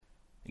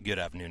Good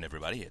afternoon,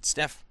 everybody. It's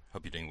Steph.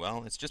 Hope you're doing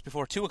well. It's just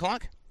before 2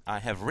 o'clock. I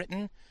have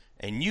written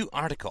a new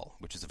article,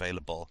 which is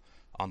available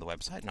on the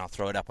website, and I'll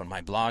throw it up on my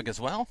blog as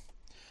well,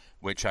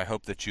 which I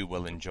hope that you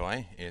will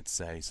enjoy. It's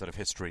a sort of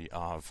history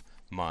of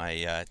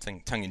my,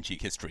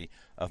 tongue-in-cheek history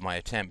of my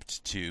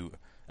attempt to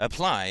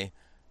apply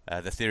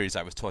the theories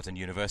I was taught in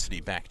university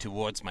back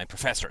towards my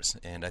professors,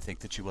 and I think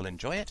that you will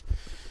enjoy it.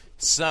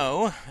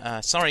 So,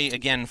 sorry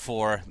again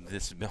for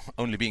this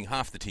only being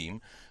half the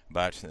team,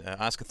 but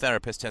Ask a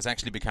Therapist has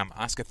actually become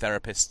Ask a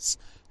Therapist's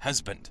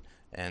husband,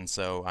 and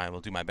so I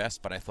will do my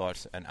best, but I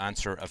thought an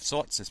answer of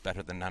sorts is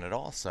better than none at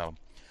all, so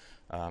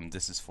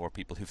this is for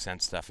people who've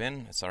sent stuff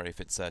in. Sorry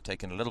if it's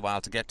taken a little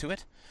while to get to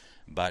it,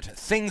 but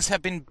things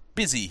have been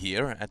busy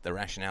here at the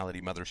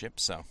Rationality Mothership,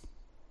 so...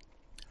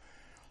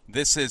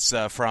 This is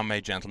from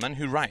a gentleman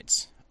who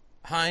writes,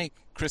 "Hi,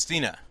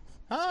 Christina.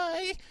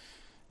 Hi.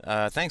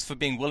 Thanks for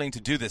being willing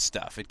to do this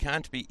stuff. It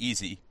can't be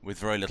easy with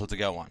very little to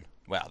go on."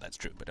 Well, that's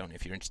true, but only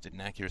if you're interested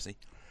in accuracy.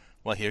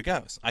 Well, here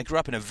goes. "I grew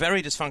up in a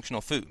very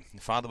dysfunctional food. My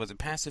father was a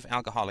passive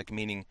alcoholic,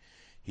 meaning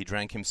he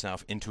drank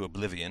himself into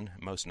oblivion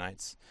most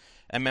nights.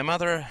 And my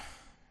mother,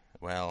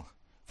 well,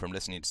 from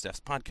listening to Steph's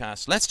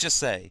podcast, let's just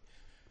say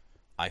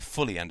I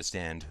fully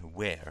understand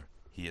where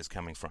he is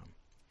coming from.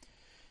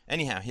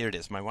 Anyhow, here it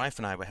is. My wife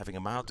and I were having a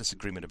mild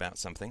disagreement about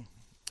something,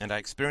 and I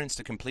experienced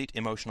a complete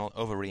emotional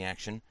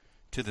overreaction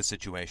to the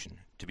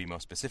situation. To be more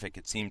specific,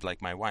 it seemed like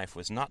my wife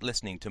was not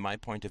listening to my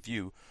point of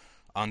view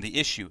on the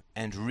issue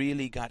and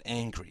really got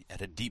angry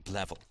at a deep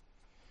level.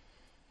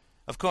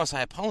 Of course, I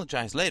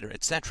apologized later,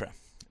 etc.,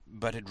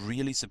 but it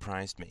really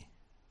surprised me.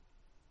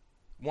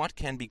 What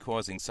can be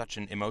causing such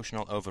an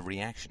emotional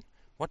overreaction?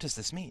 What does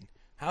this mean?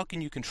 How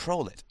can you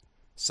control it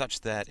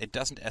such that it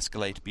doesn't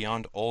escalate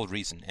beyond all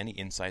reason? Any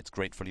insights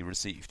gratefully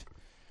received."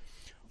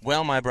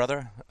 Well, my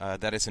brother,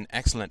 that is an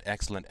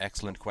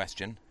excellent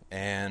question.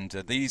 And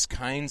these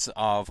kinds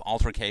of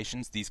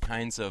altercations, these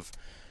kinds of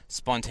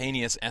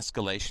spontaneous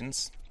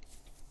escalations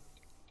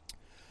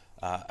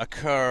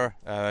occur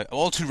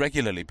all too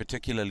regularly,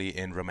 particularly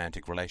in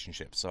romantic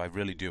relationships. So I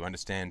really do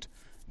understand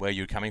where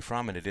you're coming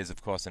from, and it is,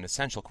 of course, an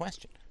essential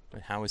question.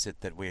 But how is it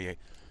that we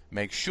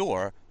make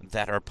sure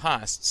that our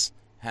pasts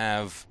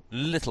have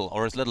little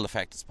or as little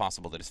effect as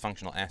possible, the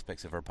dysfunctional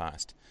aspects of our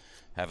past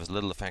have as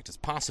little effect as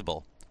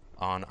possible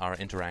on our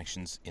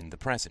interactions in the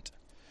present?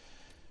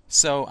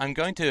 So I'm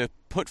going to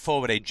put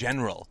forward a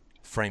general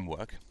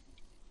framework,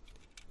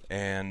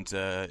 and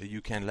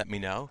you can let me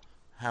know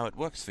how it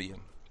works for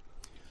you.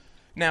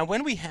 Now,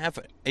 when we have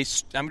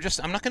I'm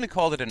not going to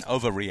call it an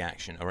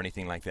overreaction or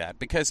anything like that,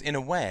 because in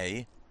a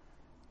way,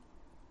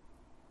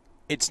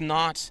 it's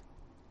not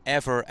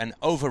ever an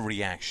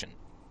overreaction.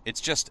 It's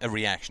just a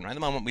reaction, right? The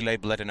moment we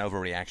label it an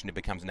overreaction, it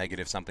becomes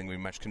negative, something we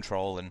must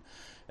control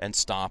and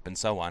stop and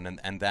so on,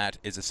 and that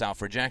is a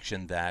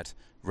self-rejection that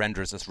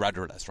renders us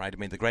rudderless, right? I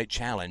mean, the great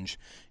challenge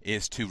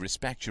is to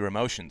respect your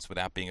emotions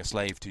without being a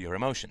slave to your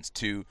emotions,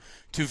 to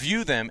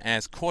view them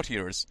as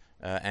courtiers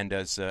and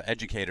as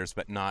educators,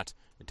 but not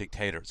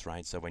dictators,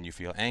 right? So when you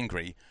feel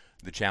angry,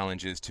 the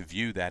challenge is to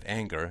view that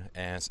anger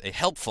as a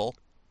helpful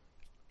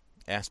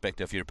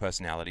aspect of your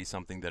personality,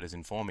 something that is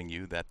informing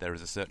you that there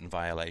is a certain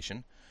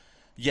violation,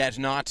 yet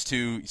not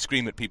to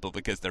scream at people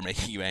because they're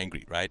making you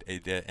angry, right?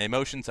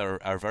 Emotions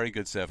are very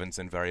good servants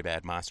and very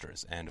bad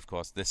masters, and of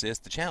course this is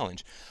the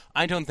challenge.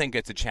 I don't think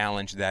it's a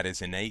challenge that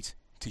is innate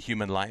to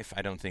human life.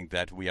 I don't think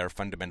that we are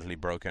fundamentally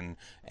broken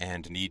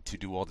and need to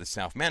do all this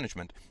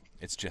self-management.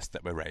 It's just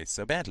that we're raised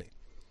so badly.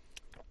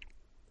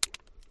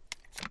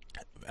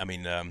 I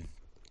mean,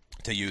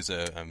 to use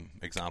an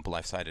example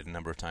I've cited a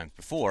number of times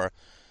before,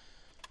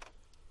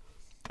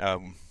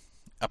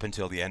 up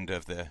until the end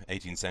of the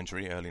 18th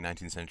century, early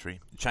 19th century,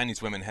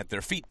 Chinese women had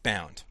their feet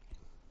bound,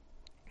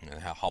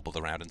 hobbled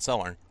around and so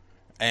on.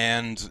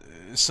 And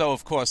so,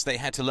 of course, they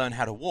had to learn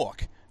how to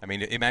walk. I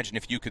mean, imagine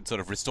if you could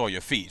sort of restore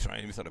your feet,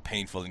 right? It was sort of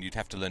painful and you'd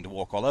have to learn to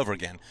walk all over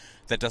again.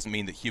 That doesn't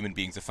mean that human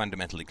beings are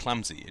fundamentally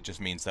clumsy. It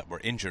just means that we're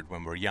injured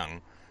when we're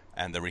young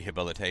and the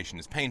rehabilitation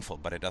is painful,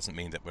 but it doesn't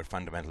mean that we're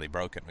fundamentally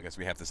broken, because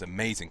we have this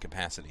amazing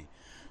capacity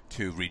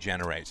to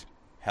regenerate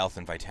health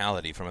and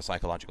vitality from a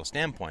psychological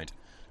standpoint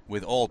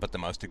with all but the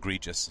most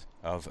egregious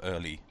of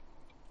early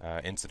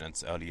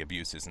incidents, early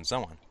abuses, and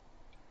so on.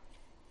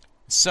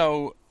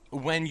 So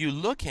when you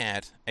look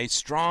at a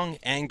strong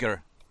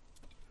anger,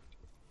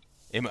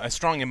 a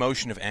strong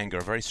emotion of anger,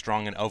 a very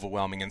strong and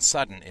overwhelming and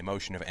sudden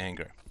emotion of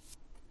anger,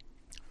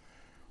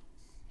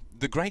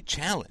 the great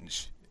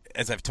challenge,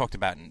 as I've talked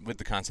about with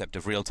the concept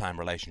of real-time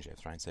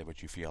relationships, right? Say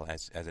what you feel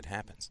as it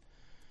happens.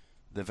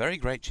 The very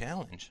great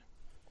challenge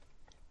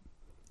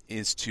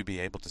is to be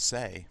able to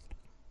say,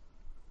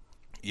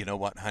 you know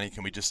what, honey,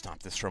 can we just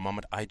stop this for a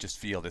moment? I just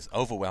feel this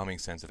overwhelming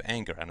sense of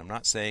anger, and I'm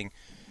not saying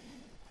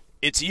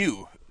it's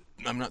you.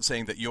 I'm not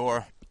saying that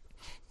you're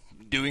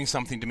doing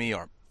something to me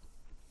or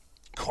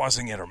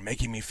causing it or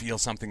making me feel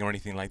something or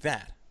anything like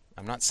that.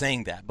 I'm not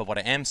saying that, but what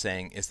I am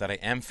saying is that I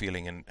am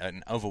feeling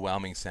an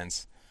overwhelming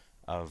sense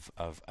of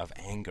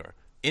anger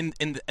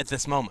at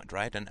this moment,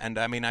 right? And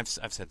I mean, I've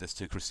said this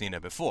to Christina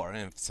before.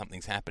 And if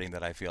something's happening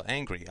that I feel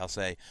angry, I'll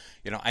say,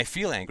 I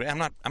feel angry. I'm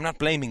not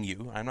blaming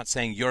you. I'm not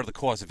saying you're the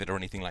cause of it or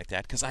anything like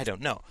that, because I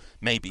don't know.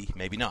 Maybe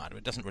not.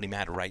 It doesn't really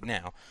matter right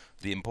now.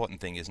 The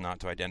important thing is not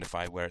to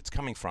identify where it's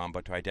coming from,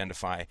 but to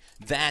identify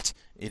that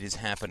it is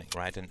happening,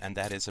 right? And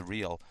that is a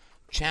real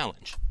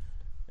challenge.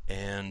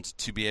 And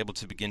to be able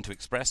to begin to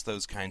express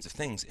those kinds of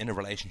things in a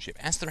relationship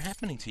as they're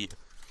happening to you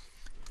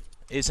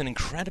is an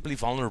incredibly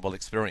vulnerable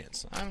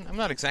experience. I'm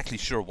not exactly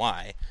sure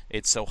why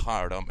it's so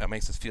hard or it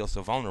makes us feel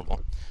so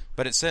vulnerable,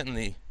 but it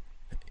certainly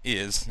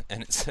is,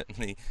 and it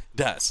certainly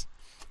does.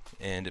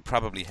 And it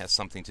probably has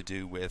something to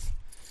do with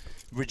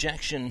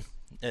rejection,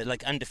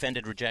 like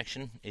undefended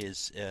rejection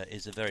is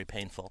a very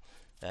painful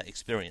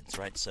experience,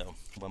 right? So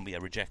when we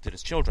are rejected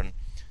as children,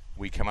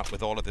 we come up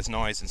with all of this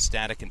noise and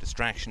static and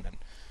distraction and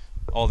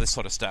all this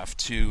sort of stuff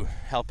to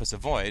help us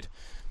avoid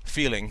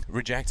feeling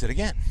rejected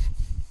again.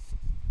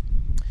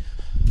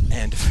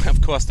 And,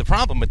 of course, the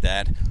problem with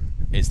that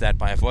is that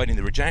by avoiding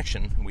the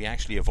rejection, we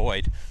actually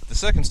avoid the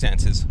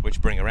circumstances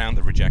which bring around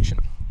the rejection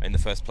in the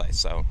first place.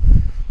 So,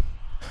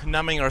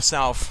 numbing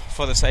ourselves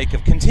for the sake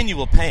of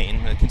continual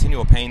pain, the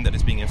continual pain that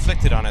is being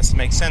inflicted on us,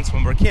 makes sense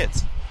when we're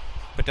kids,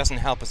 but doesn't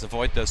help us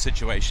avoid those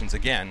situations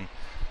again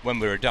when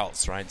we're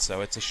adults, right?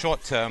 So it's a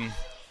short-term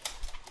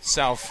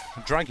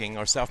self-drugging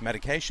or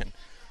self-medication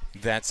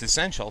that's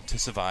essential to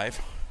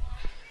survive,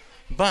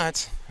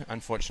 but,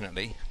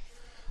 unfortunately,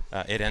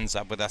 it ends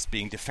up with us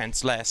being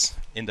defenseless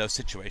in those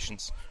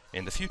situations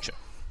in the future.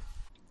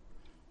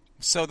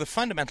 So the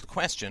fundamental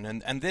question,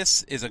 and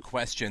this is a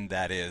question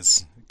that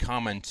is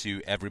common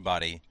to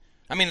everybody,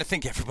 I mean, I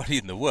think everybody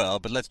in the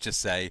world, but let's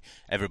just say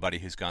everybody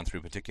who's gone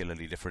through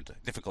particularly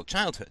difficult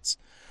childhoods.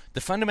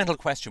 The fundamental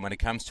question when it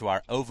comes to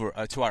our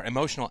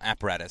emotional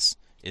apparatus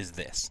is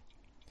this: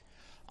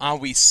 are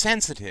we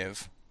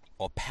sensitive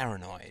or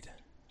paranoid?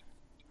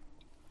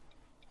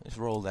 Just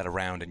roll that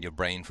around in your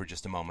brain for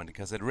just a moment,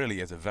 because it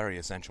really is a very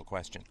essential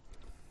question.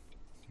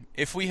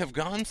 If we have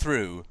gone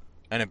through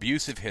an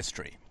abusive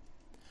history,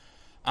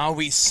 are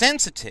we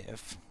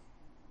sensitive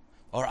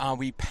or are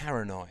we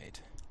paranoid?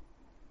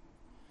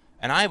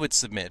 And I would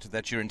submit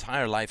that your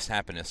entire life's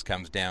happiness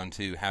comes down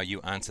to how you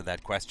answer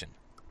that question.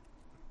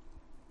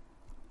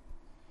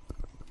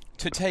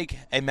 To take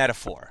a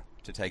metaphor,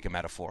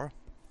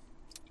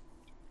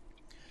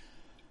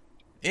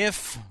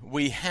 if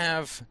we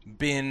have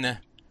been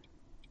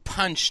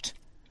punched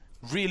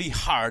really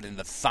hard in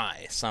the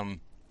thigh.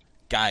 Some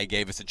guy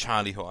gave us a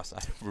Charlie horse.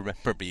 I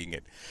remember being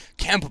at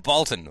Camp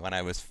Bolton when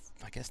I was,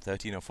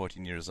 13 or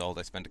 14 years old.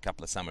 I spent a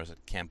couple of summers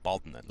at Camp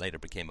Bolton and later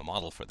became a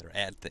model for their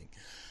ad thing.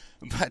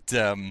 But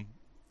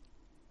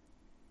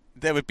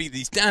there would be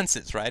these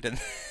dances, right? And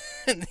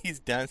these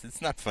dances,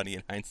 it's not funny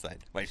in hindsight.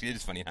 Well, actually, it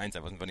is funny in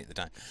hindsight. It wasn't funny at the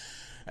time.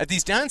 At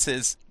these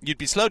dances, you'd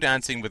be slow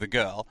dancing with a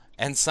girl,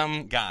 and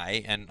some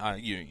guy, and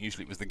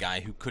usually it was the guy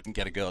who couldn't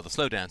get a girl to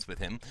slow dance with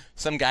him,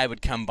 some guy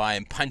would come by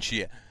and punch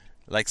you,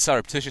 like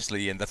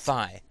surreptitiously in the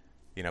thigh,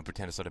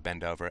 pretend to sort of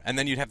bend over. And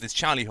then you'd have this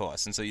Charlie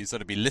horse, and so you'd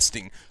sort of be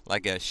listing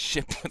like a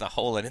ship with a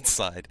hole in its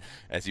side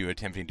as you were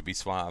attempting to be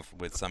suave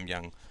with some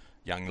young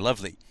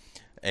lovely.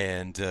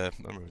 And, I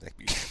remember that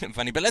be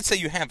funny, but let's say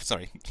you have,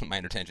 sorry,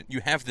 minor tangent,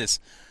 you have this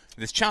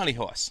Charlie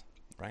horse.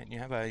 Right? You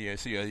have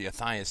your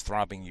thigh is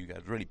throbbing. You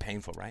got really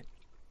painful, right?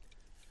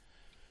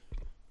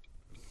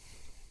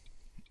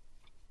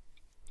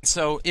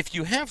 So if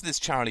you have this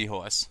Charlie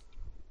horse,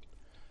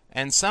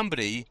 and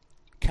somebody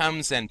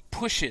comes and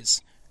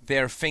pushes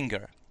their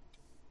finger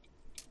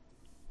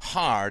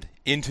hard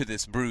into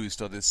this bruised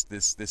or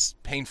this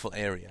painful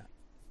area,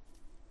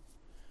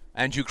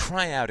 and you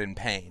cry out in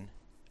pain,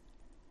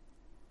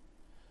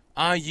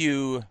 are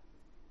you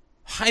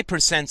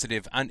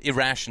hypersensitive and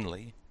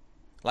irrationally?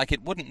 Like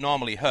it wouldn't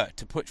normally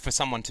hurt for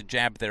someone to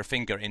jab their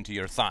finger into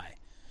your thigh.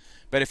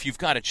 But if you've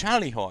got a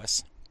Charlie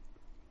horse,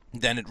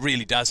 then it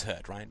really does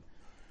hurt, right?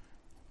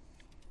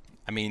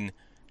 I mean,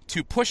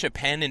 to push a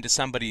pen into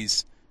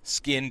somebody's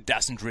skin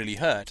doesn't really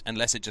hurt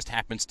unless it just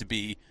happens to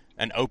be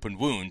an open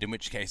wound, in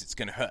which case it's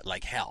going to hurt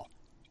like hell.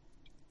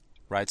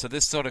 Right? So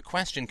this sort of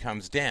question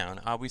comes down,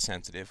 are we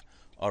sensitive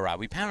or are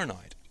we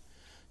paranoid?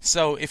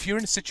 So if you're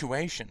in a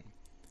situation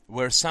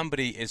where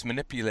somebody is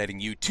manipulating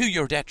you to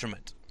your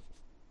detriment,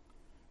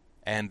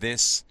 and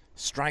this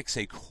strikes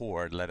a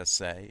chord, let us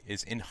say,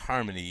 is in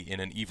harmony in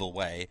an evil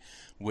way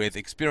with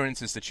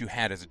experiences that you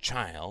had as a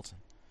child,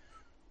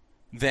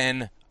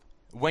 then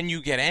when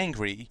you get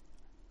angry,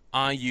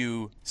 are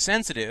you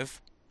sensitive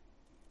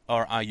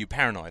or are you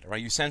paranoid? Or are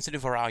you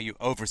sensitive or are you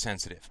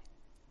oversensitive?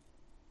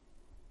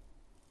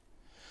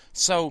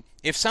 So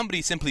if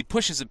somebody simply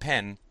pushes a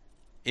pen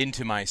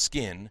into my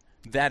skin,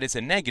 that is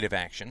a negative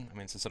action. I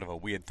mean, it's a sort of a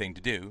weird thing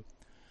to do.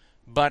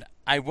 But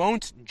I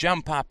won't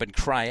jump up and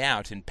cry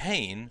out in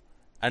pain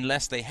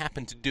unless they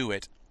happen to do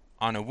it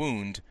on a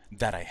wound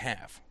that I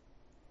have.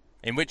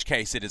 In which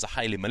case it is a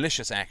highly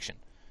malicious action.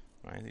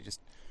 Right?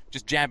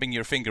 Just jabbing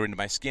your finger into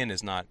my skin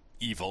is not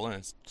evil, and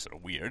it's sort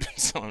of weird,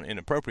 so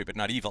inappropriate, but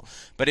not evil.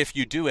 But if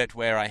you do it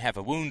where I have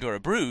a wound or a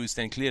bruise,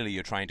 then clearly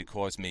you're trying to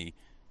cause me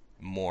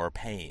more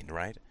pain,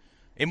 right?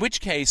 In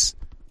which case,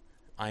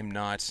 I'm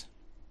not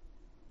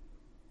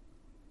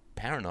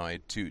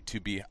paranoid to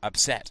be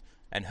upset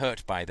and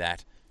hurt by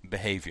that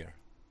behavior,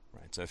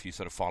 right? So if you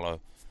sort of follow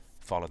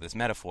this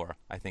metaphor,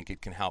 I think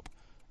it can help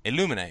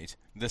illuminate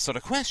this sort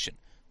of question,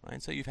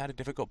 right? So you've had a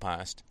difficult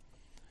past,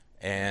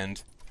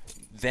 and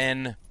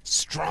then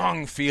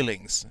strong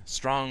feelings,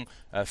 strong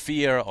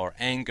fear or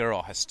anger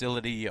or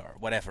hostility or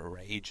whatever,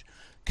 rage,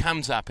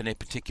 comes up in a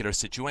particular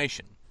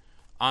situation.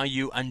 Are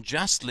you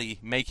unjustly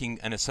making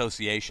an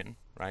association,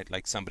 right?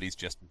 Like somebody's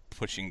just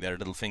pushing their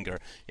little finger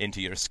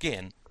into your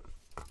skin,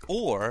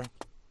 or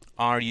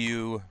are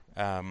you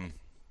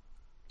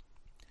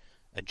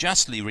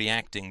justly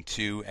reacting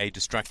to a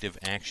destructive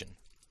action?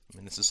 I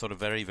mean, this is sort of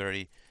very,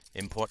 very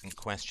important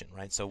question,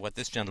 right? So what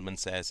this gentleman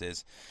says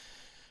is,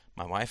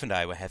 my wife and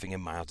I were having a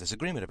mild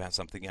disagreement about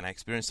something, and I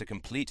experienced a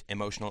complete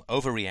emotional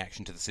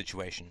overreaction to the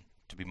situation.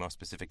 To be more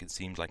specific, it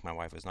seemed like my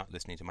wife was not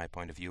listening to my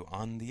point of view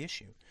on the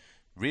issue.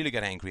 Really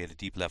got angry at a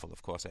deep level.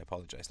 Of course, I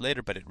apologized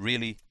later, but it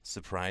really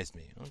surprised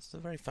me. Well, it's a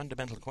very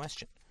fundamental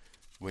question,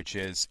 which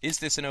is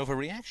this an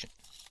overreaction?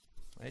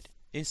 Right?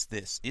 Is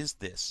this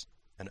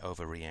an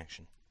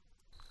overreaction?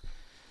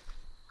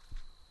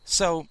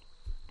 So,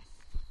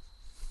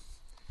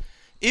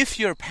 if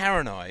you're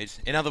paranoid,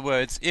 in other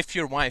words, if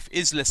your wife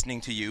is listening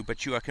to you,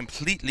 but you are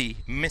completely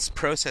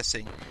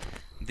misprocessing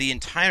the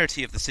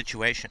entirety of the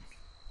situation,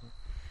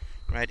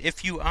 right?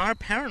 If you are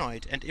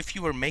paranoid and if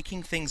you are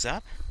making things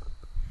up,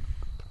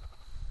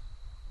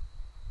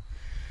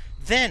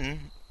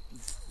 then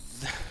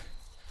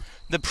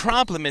the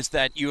problem is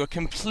that you are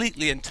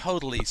completely and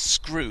totally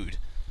screwed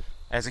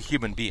as a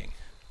human being.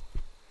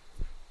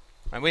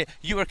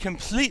 You are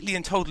completely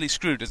and totally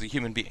screwed as a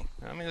human being.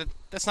 I mean,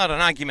 that's not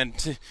an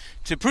argument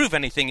to prove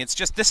anything. It's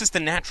just this is the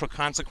natural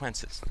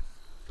consequences.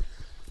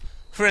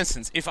 For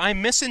instance, if I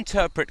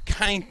misinterpret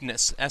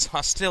kindness as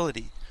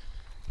hostility,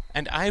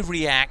 and I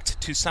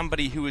react to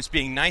somebody who is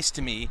being nice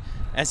to me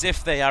as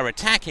if they are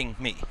attacking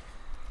me,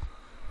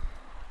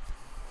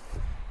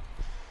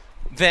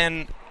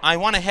 then I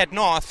want to head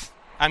north,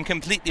 I'm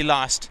completely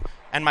lost,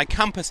 and my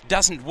compass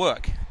doesn't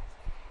work.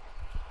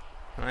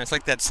 It's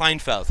like that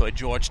Seinfeld where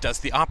George does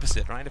the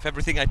opposite, right? If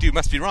everything I do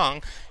must be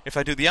wrong, if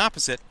I do the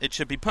opposite, it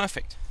should be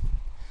perfect.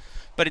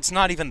 But it's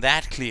not even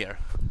that clear.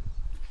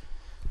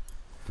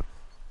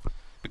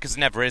 Because it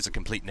never is a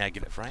complete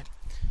negative, right?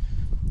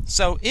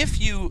 So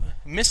if you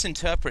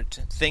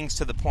misinterpret things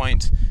to the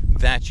point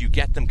that you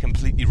get them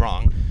completely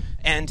wrong,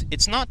 and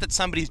it's not that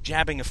somebody's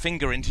jabbing a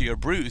finger into your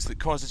bruise that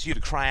causes you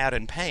to cry out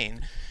in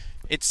pain,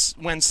 it's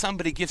when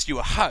somebody gives you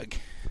a hug,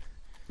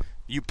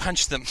 you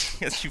punch them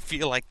because you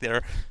feel like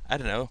they're, I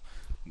don't know,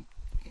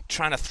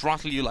 trying to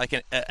throttle you like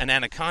an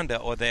anaconda,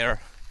 or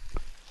they're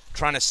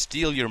trying to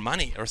steal your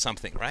money or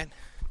something, right?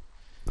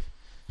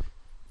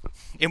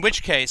 In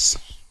which case,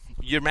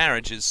 your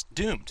marriage is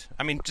doomed.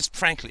 I mean, just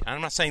frankly, I'm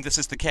not saying this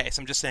is the case.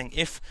 I'm just saying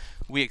if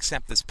we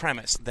accept this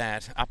premise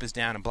that up is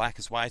down and black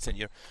is white, and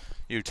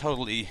you're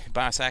totally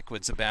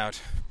backwards about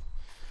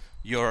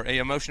your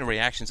emotional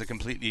reactions are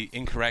completely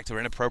incorrect or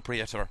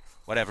inappropriate or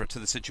whatever to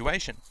the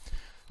situation,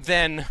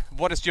 then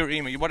what does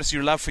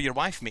your love for your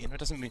wife mean? It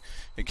doesn't mean,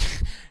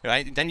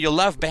 right? Then you'll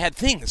love bad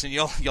things and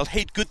you'll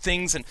hate good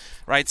things, and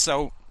right.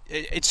 So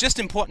it's just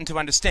important to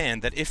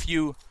understand that if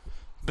you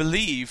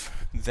believe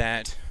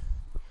that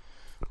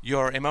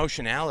your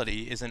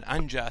emotionality is an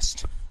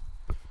unjust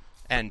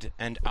and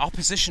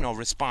oppositional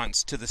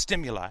response to the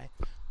stimuli,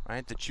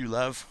 right? That you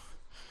love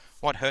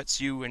what hurts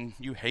you and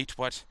you hate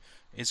what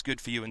is good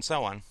for you, and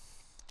so on,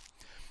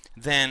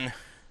 then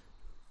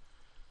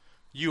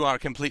you are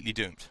completely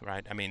doomed,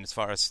 right? I mean, as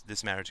far as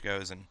this marriage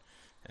goes,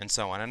 and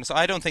so on. And so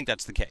I don't think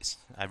that's the case.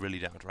 I really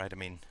don't, right? I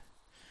mean,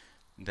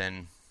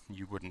 then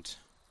you wouldn't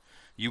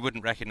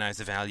recognize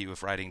the value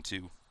of writing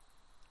to,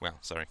 well,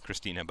 sorry,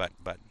 Christina, but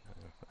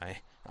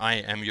I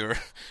am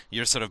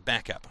your sort of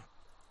backup,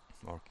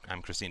 or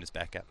I'm Christina's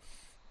backup.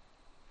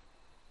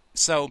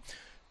 So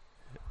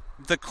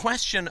the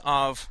question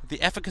of the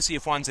efficacy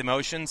of one's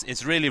emotions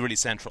is really, really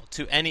central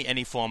to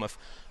any form of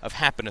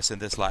happiness in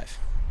this life.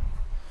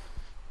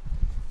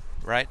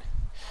 Right?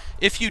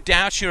 If you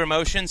doubt your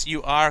emotions,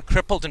 you are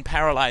crippled and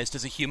paralyzed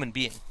as a human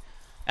being.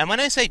 And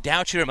when I say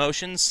doubt your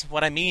emotions,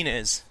 what I mean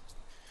is,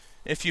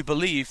 if you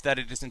believe that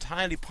it is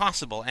entirely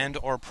possible and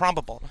or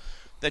probable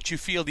that you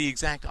feel the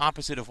exact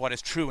opposite of what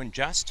is true and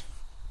just,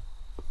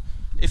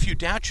 if you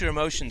doubt your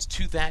emotions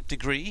to that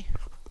degree,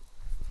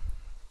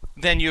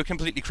 then you're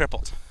completely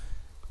crippled.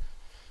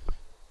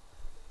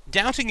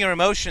 Doubting your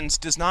emotions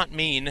does not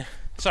mean,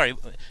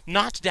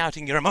 not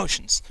doubting your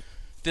emotions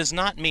does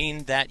not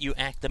mean that you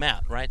act them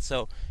out, right?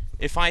 So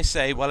if I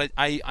say, well,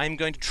 I'm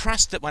going to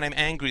trust that when I'm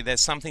angry there's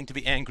something to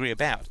be angry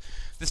about,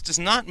 this does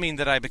not mean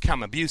that I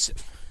become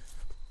abusive.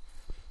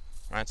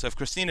 Right? So if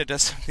Christina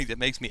does something that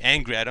makes me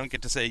angry, I don't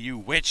get to say, you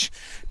witch,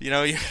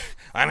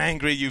 I'm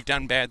angry, you've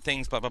done bad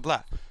things, blah, blah,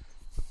 blah.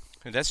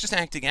 And that's just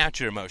acting out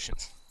your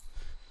emotions.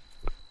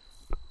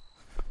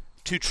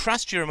 To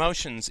trust your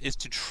emotions is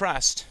to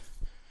trust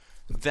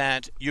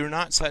that you're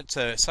not such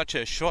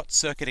a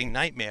short-circuiting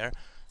nightmare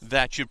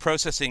that you're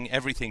processing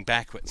everything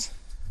backwards.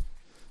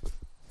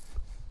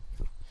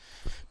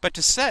 But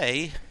to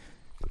say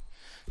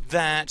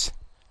that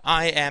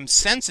I am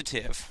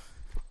sensitive,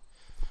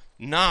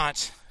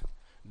 not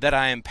that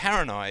I am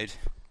paranoid,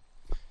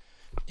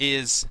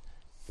 is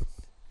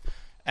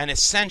an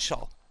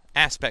essential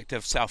aspect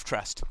of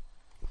self-trust.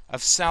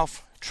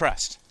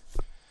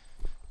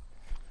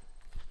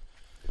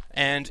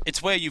 And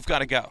it's where you've got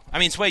to go. I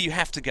mean, it's where you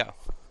have to go.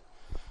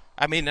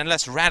 I mean,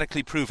 unless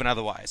radically proven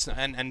otherwise.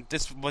 And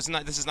this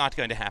is not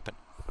going to happen.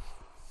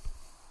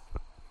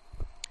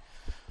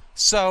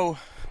 So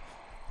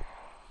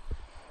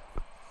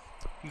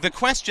the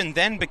question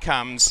then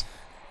becomes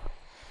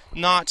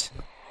not,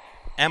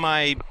 am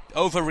I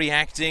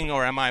overreacting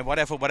or am I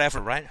whatever,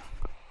 right?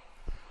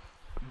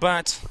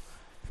 But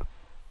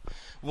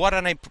what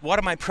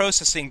am I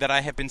processing that I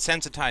have been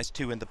sensitized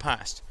to in the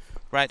past,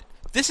 right?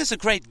 This is a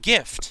great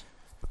gift,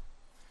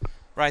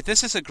 right?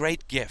 This is a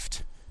great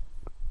gift.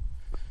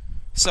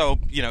 So,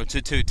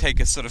 to take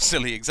a sort of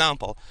silly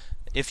example,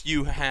 if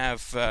you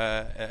have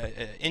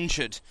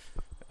injured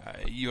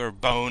your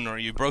bone or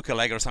you broke a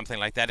leg or something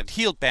like that, it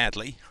healed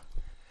badly,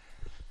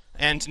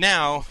 and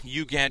now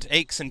you get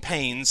aches and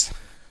pains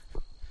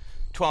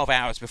 12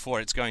 hours before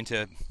there's going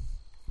to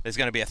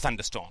be a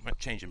thunderstorm, a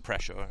change in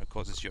pressure, or it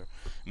causes your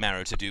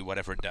marrow to do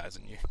whatever it does,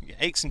 and you get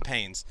aches and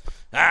pains.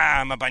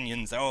 My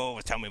bunions,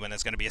 tell me when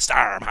there's going to be a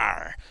storm.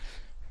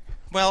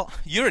 Well,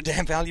 you're a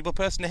damn valuable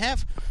person to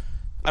have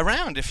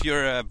around if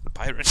you're a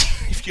pirate,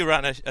 if you're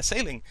on a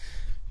sailing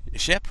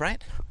ship,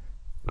 right?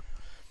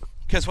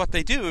 Because what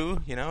they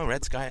do,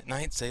 red sky at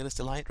night, sailors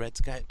delight, red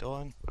sky at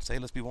dawn,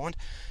 sailors be warned.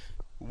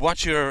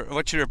 What your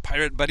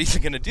pirate buddies are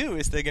going to do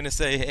is they're going to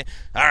say,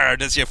 hey,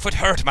 does your foot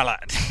hurt, my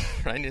lad?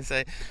 Right? And you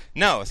say,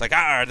 no. It's like,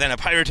 then a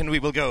pirating we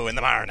will go in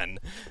the morning.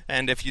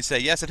 And if you say,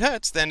 yes, it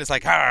hurts, then it's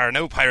like,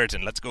 no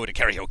pirating, let's go to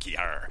karaoke,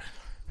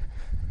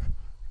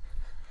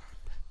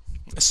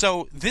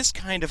 So this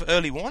kind of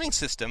early warning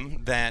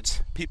system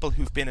that people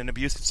who've been in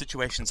abusive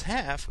situations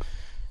have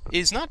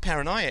is not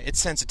paranoia, it's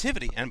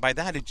sensitivity. And by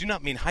that I do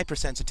not mean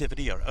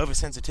hypersensitivity or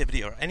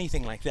oversensitivity or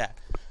anything like that.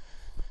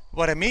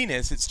 What I mean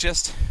is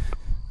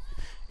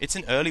it's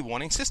an early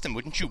warning system.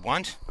 Wouldn't you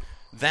want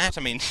that?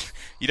 I mean,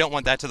 you don't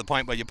want that to the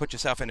point where you put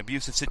yourself in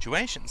abusive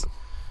situations.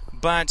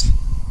 But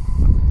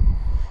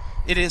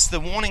it is the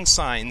warning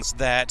signs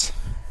that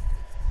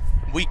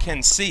we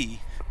can see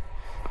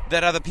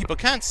that other people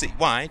can't see.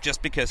 Why?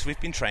 Just because we've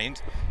been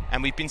trained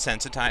and we've been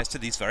sensitized to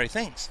these very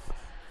things.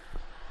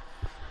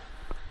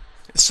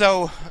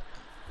 So,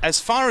 as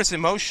far as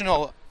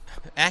emotional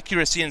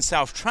accuracy and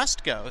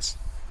self-trust goes,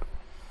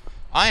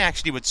 I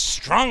actually would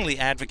strongly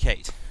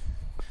advocate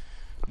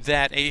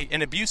that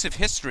an abusive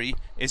history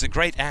is a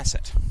great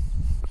asset,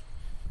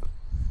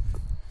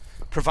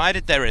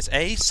 provided there is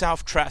A,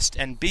 self-trust,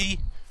 and B,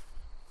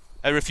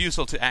 a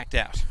refusal to act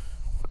out.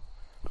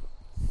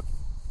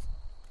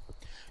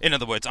 In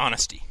other words,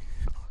 honesty.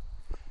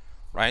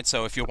 Right?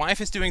 So if your wife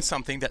is doing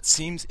something that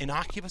seems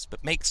innocuous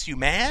but makes you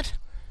mad,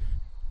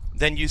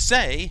 then you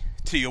say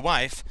to your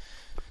wife,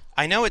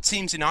 I know it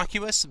seems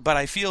innocuous, but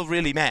I feel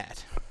really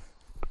mad.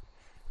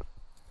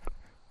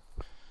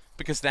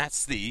 Because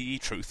that's the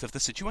truth of the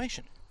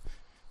situation.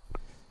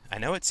 I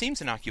know it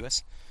seems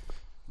innocuous,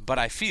 but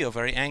I feel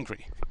very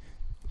angry.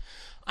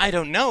 I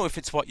don't know if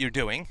it's what you're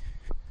doing.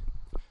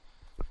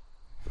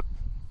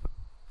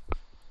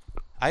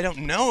 I don't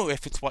know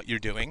if it's what you're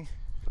doing,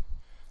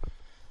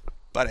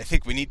 but I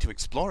think we need to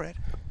explore it.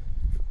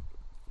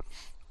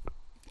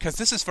 Because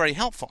this is very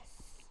helpful.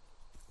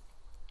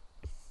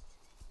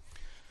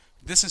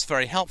 This is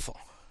very helpful.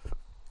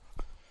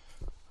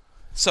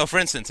 So, for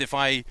instance, if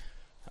I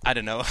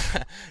don't know,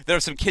 there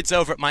are some kids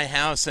over at my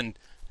house, and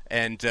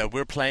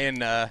we're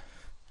playing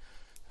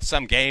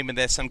some game, and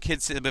there's some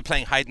kids that are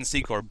playing hide and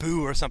seek or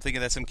boo or something,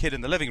 and there's some kid in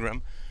the living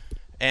room,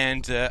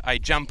 and I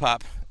jump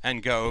up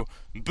and go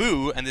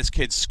boo, and this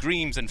kid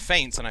screams and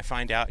faints, and I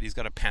find out he's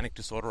got a panic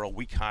disorder or a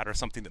weak heart or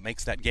something that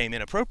makes that game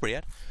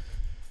inappropriate.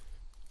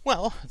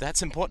 Well,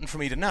 that's important for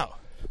me to know,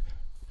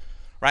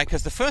 right?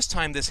 Because the first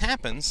time this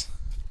happens,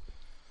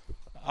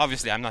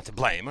 obviously I'm not to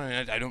blame.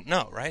 I don't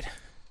know, right?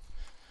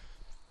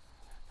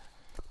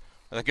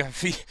 Like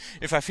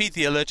if I feed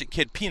the allergic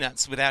kid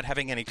peanuts without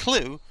having any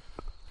clue,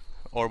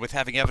 or with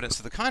having evidence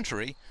to the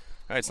contrary,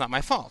 it's not my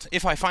fault.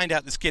 If I find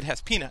out this kid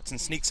has peanuts and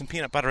sneak some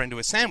peanut butter into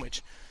his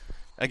sandwich,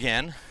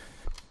 again,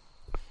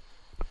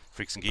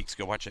 freaks and geeks,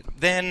 go watch it,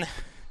 then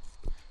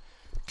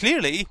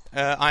clearly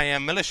I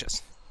am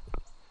malicious,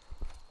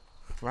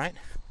 right?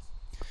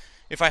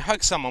 If I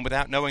hug someone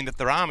without knowing that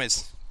their arm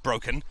is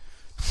broken,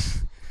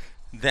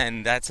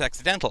 then that's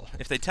accidental.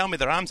 If they tell me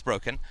their arm's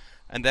broken,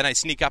 and then I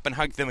sneak up and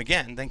hug them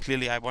again, then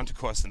clearly I want to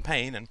cause them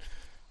pain,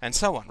 and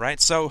so on, right?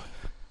 So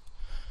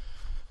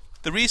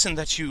the reason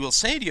that you will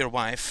say to your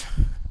wife,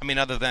 I mean,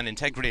 other than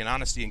integrity and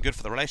honesty and good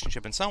for the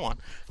relationship and so on,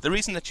 the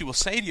reason that you will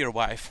say to your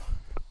wife,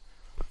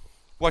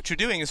 what you're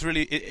doing is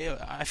really,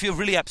 I feel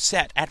really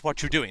upset at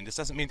what you're doing. This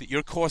doesn't mean that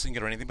you're causing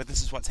it or anything, but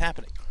this is what's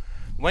happening.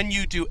 when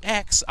you do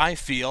X, I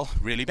feel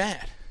really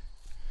bad.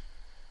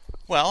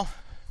 Well,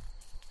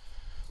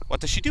 what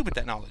does she do with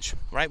that knowledge,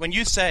 right? When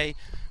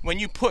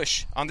you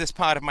push on this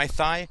part of my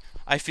thigh,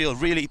 I feel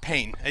really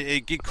pain.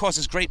 It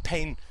causes great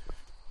pain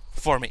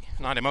for me,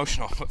 not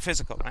emotional, but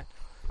physical, right?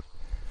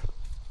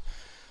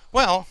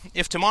 Well,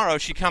 if tomorrow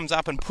she comes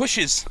up and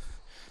pushes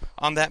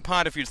on that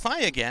part of your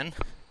thigh again,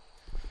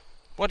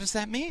 what does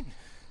that mean?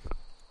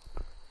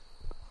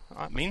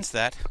 Well, it means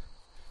that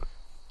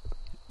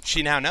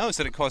she now knows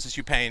that it causes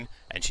you pain,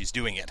 and she's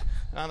doing it.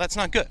 That's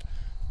not good,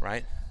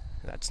 right?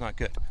 That's not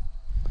good.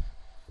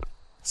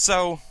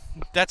 So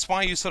that's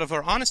why you sort of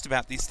are honest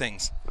about these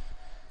things.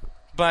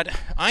 But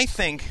I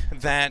think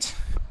that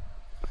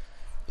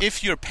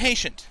if you're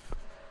patient,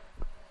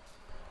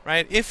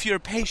 right? If you're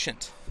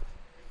patient,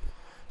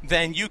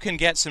 then you can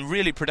get some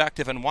really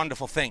productive and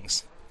wonderful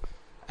things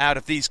out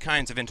of these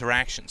kinds of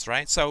interactions,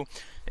 right? So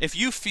if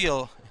you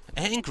feel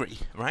angry,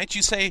 right,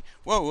 you say,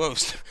 whoa,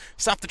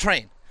 stop the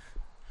train.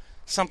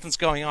 Something's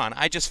going on.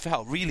 I just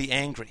felt really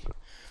angry.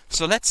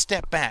 So let's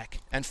step back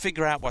and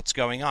figure out what's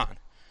going on.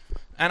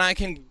 And I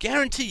can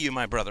guarantee you,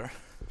 my brother,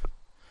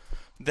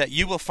 that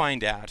you will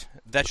find out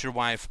that your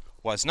wife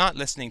was not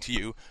listening to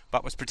you,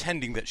 but was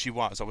pretending that she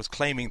was, or was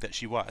claiming that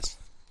she was.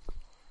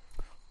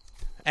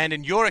 And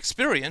in your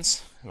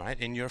experience, right,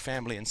 in your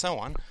family and so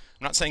on,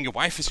 I'm not saying your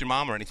wife is your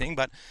mom or anything,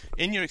 but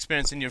in your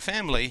experience in your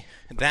family,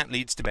 that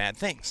leads to bad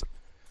things,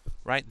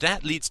 right?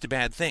 That leads to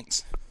bad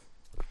things.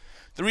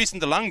 The reason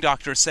the lung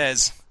doctor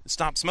says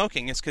stop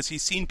smoking is because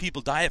he's seen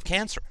people die of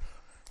cancer.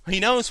 He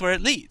knows where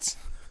it leads.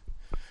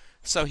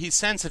 So he's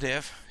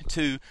sensitive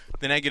to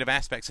the negative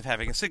aspects of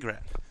having a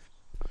cigarette.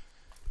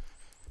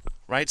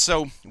 Right?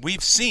 So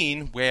we've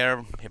seen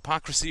where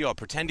hypocrisy or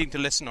pretending to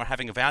listen or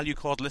having a value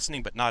called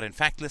listening but not in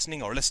fact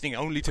listening, or listening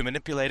only to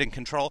manipulate and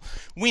control,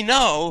 we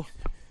know,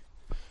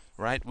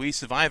 right, we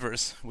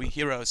survivors, we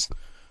heroes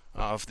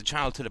of the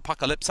childhood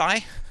apocalypse,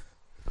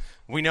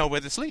 we know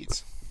where this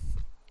leads.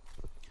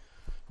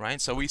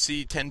 Right? So we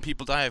see 10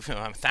 people die of,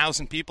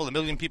 1,000 people, 1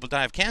 million people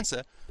die of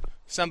cancer.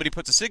 Somebody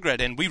puts a cigarette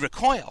in, we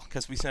recoil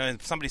because we say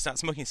somebody starts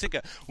smoking a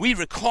cigarette. We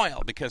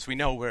recoil because we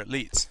know where it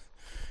leads.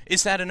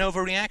 Is that an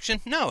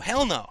overreaction? No,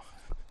 hell no.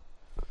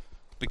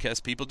 Because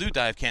people do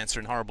die of cancer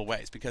in horrible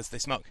ways because they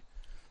smoke.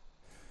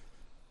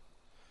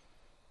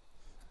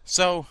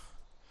 So,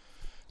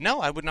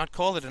 no, I would not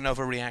call it an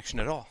overreaction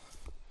at all.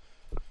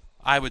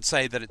 I would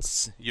say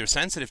that you're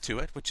sensitive to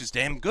it, which is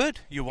damn good.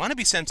 You want to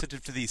be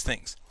sensitive to these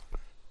things.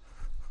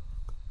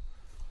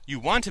 You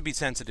want to be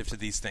sensitive to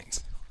these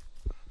things.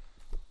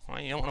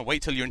 Well, you don't want to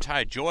wait till your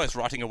entire jaw is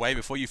rotting away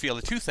before you feel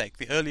a toothache.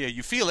 The earlier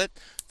you feel it,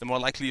 the more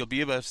likely you'll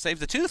be able to save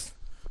the tooth.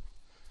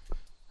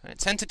 Right?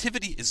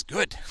 Sensitivity is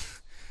good.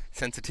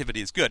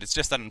 Sensitivity is good. It's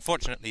just that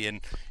unfortunately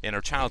in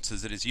our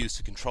childhoods it is used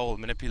to control,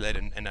 manipulate,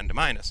 and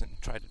undermine us and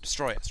try to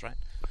destroy us, right?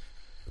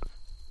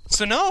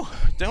 So no,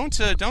 don't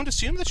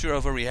assume that you're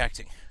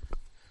overreacting.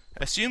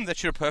 Assume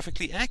that you're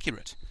perfectly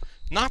accurate.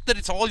 Not that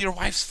it's all your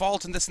wife's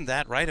fault and this and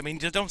that, right? I mean,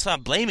 just don't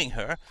start blaming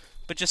her,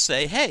 but just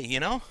say, hey,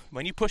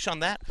 when you push on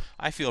that,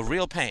 I feel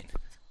real pain.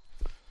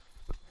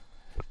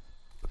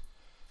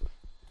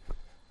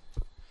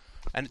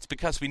 And it's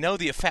because we know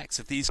the effects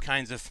of these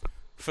kinds of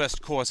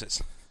first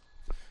causes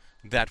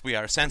that we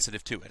are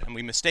sensitive to it, and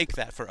we mistake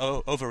that for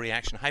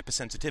overreaction,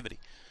 hypersensitivity,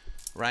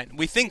 right?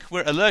 We think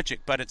we're allergic,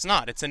 but it's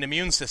not. It's an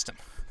immune system,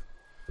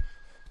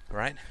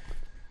 right?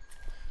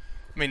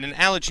 I mean, an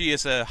allergy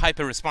is a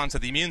hyper-response of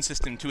the immune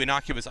system to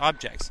innocuous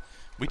objects.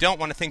 We don't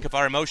want to think of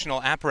our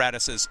emotional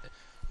apparatus as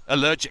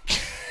allergic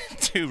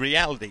to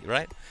reality,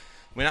 right?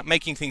 We're not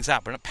making things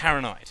up. We're not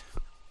paranoid.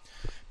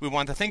 We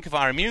want to think of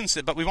our immune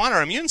system, but we want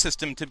our immune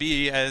system to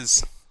be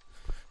as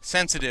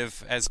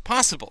sensitive as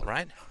possible,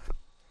 right?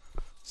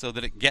 So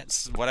that it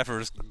gets whatever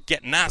is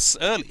getting us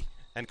early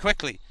and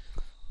quickly.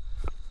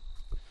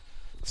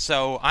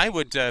 So I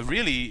would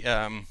really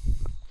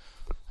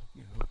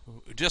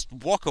just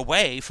walk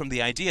away from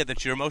the idea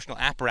that your emotional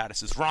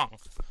apparatus is wrong.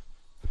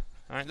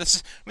 All right, this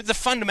is the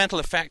fundamental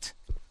effect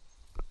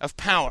of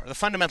power. The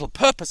fundamental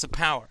purpose of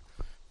power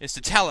is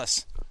to tell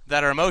us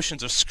that our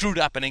emotions are screwed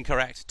up and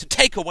incorrect, to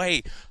take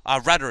away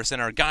our rudders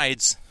and our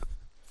guides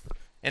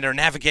and our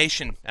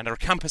navigation and our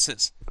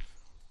compasses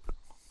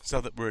so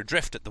that we're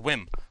adrift at the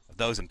whim of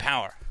those in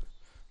power.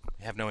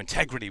 We have no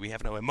integrity. We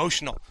have no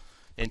emotional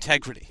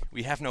integrity.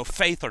 We have no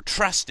faith or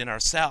trust in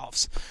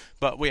ourselves,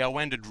 but we are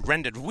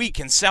rendered weak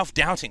and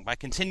self-doubting by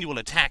continual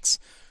attacks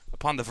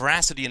upon the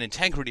veracity and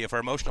integrity of our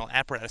emotional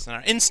apparatus and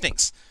our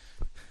instincts.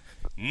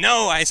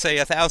 No, I say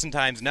 1,000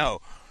 times no.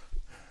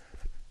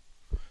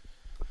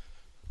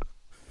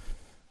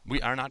 We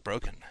are not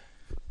broken.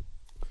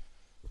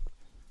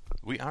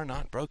 We are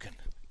not broken.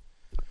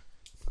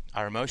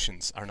 Our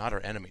emotions are not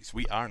our enemies.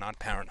 We are not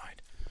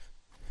paranoid.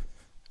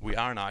 We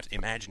are not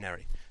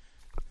imaginary.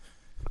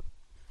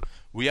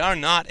 We are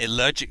not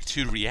allergic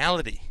to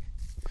reality.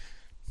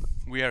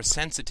 We are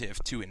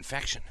sensitive to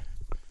infection.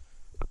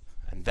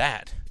 And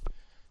that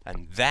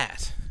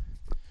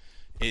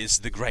is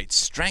the great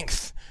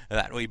strength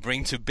that we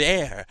bring to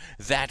bear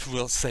that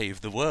will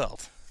save the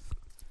world.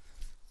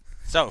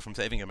 So, from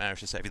saving your marriage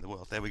to saving the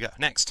world. There we go.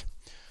 Next.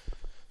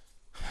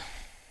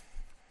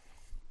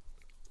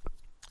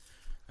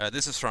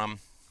 This is from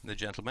the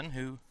gentleman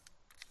who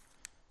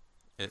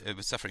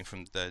was suffering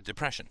from the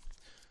depression,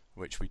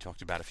 which we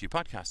talked about a few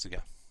podcasts ago.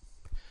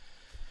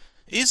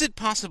 Is it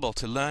possible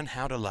to learn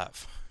how to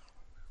love?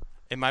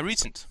 In my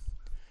recent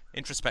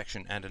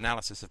introspection and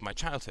analysis of my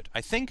childhood,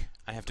 I think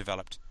I have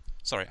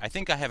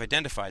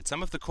identified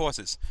some of the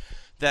causes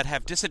that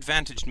have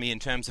disadvantaged me in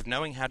terms of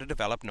knowing how to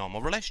develop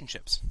normal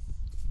relationships.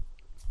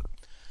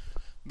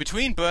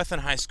 Between birth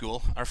and high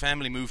school, our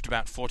family moved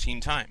about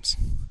 14 times,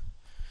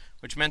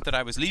 which meant that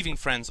I was leaving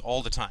friends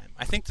all the time.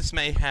 I think this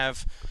may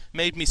have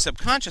made me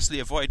subconsciously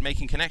avoid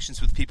making connections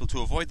with people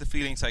to avoid the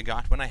feelings I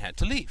got when I had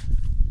to leave.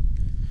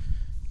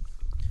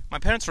 My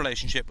parents'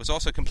 relationship was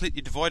also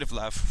completely devoid of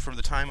love from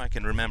the time I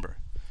can remember.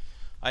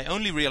 I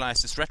only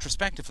realized this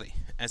retrospectively,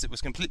 as it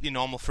was completely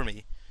normal for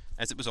me,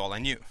 as it was all I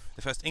knew.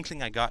 The first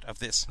inkling I got of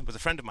this was a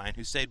friend of mine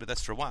who stayed with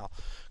us for a while,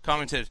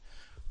 commented,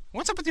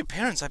 "What's up with your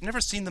parents? I've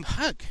never seen them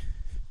hug."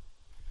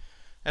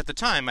 At the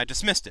time, I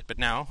dismissed it, but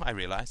now I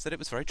realize that it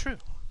was very true.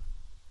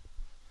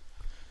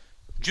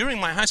 During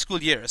my high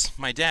school years,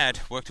 my dad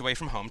worked away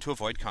from home to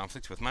avoid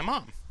conflict with my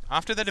mom.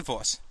 After their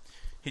divorce,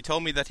 he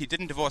told me that he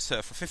didn't divorce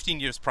her for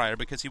 15 years prior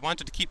because he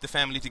wanted to keep the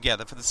family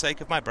together for the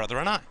sake of my brother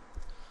and I.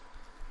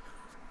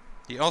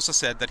 He also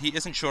said that he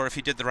isn't sure if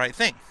he did the right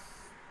thing,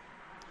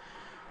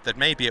 that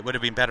maybe it would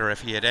have been better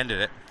if he had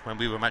ended it when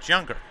we were much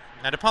younger,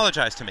 and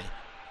apologized to me.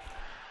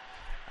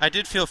 I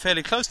did feel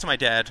fairly close to my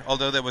dad,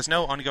 although there was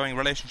no ongoing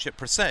relationship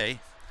per se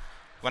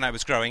when I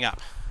was growing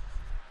up.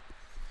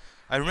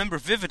 I remember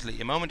vividly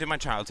a moment in my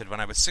childhood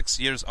when I was 6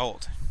 years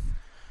old.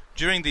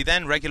 During the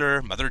then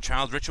regular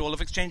mother-child ritual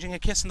of exchanging a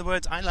kiss and the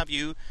words, "I love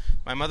you,"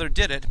 my mother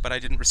did it, but I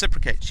didn't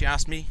reciprocate. She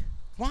asked me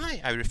why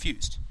I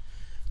refused,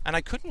 and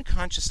I couldn't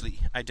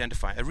consciously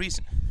identify a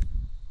reason.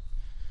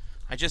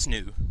 I just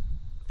knew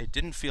it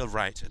didn't feel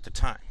right at the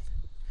time.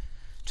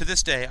 To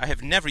this day, I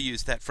have never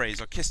used that phrase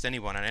or kissed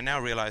anyone, and I now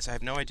realize I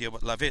have no idea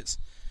what love is,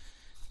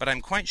 but I'm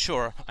quite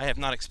sure I have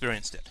not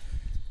experienced it.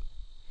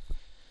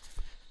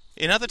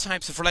 In other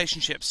types of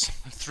relationships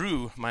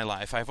through my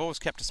life, I've always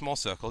kept a small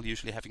circle,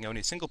 usually having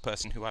only a single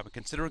person who I would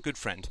consider a good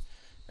friend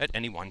at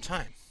any one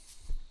time.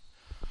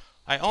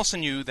 I also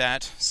knew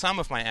that some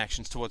of my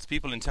actions towards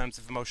people in terms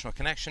of emotional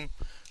connection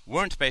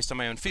weren't based on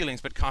my own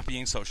feelings, but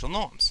copying social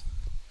norms.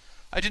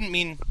 I don't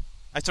mean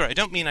I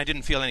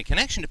didn't feel any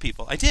connection to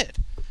people. I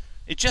did.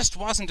 It just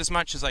wasn't as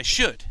much as I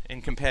should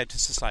in compared to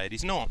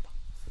society's norm.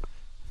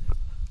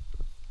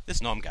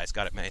 This norm guy's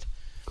got it made.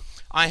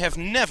 I've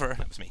never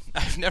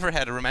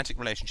had a romantic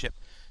relationship,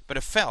 but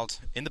have felt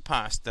in the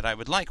past that I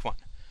would like one,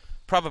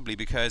 probably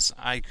because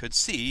I could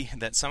see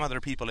that some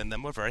other people in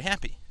them were very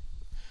happy.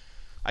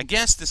 I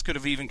guess this could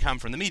have even come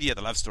from the media,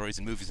 the love stories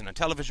in movies and on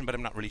television, but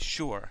I'm not really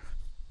sure.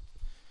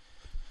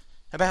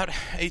 About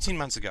 18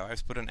 months ago, I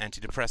was put on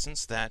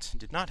antidepressants that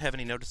did not have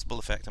any noticeable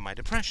effect on my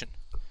depression,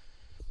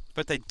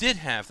 but they did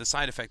have the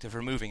side effect of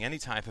removing any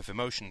type of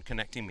emotion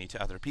connecting me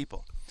to other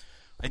people.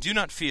 I do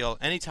not feel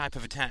any type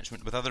of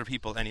attachment with other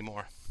people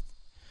anymore.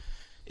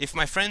 If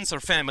my friends or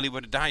family were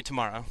to die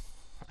tomorrow,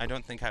 I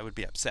don't think I would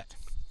be upset,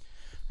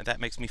 and that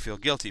makes me feel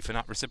guilty for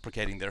not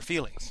reciprocating their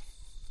feelings.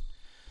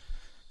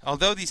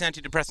 Although these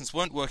antidepressants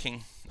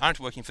aren't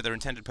working for their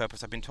intended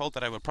purpose, I've been told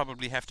that I will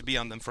probably have to be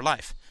on them for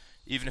life,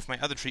 even if my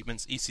other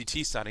treatments,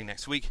 ECT starting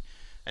next week,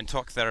 and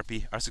talk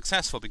therapy, are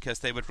successful, because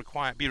they would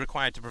be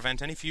required to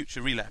prevent any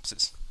future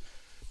relapses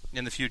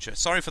in the future.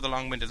 Sorry for the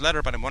long-winded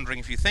letter, but I'm wondering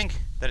if you think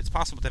that it's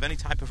possible to have any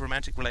type of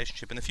romantic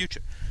relationship in the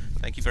future.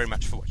 Thank you very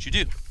much for what you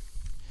do.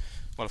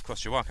 Well, of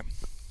course, you're welcome.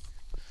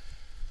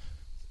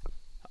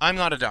 I'm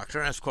not a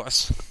doctor, of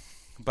course,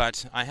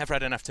 but I have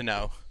read enough to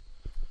know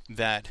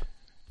that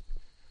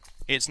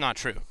it's not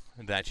true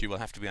that you will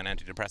have to be on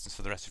antidepressants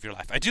for the rest of your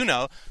life. I do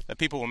know that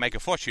people will make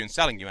a fortune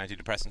selling you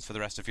antidepressants for the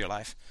rest of your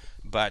life,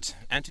 but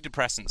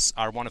antidepressants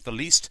are one of the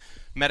least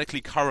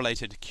medically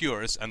correlated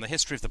cures in the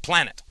history of the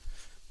planet.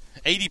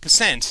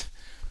 80%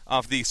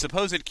 of the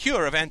supposed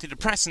cure of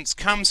antidepressants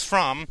comes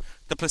from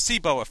the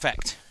placebo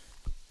effect.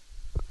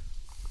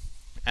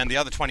 And the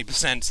other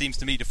 20% seems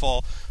to me to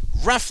fall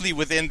roughly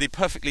within the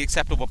perfectly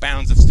acceptable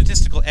bounds of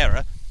statistical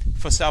error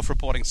for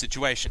self-reporting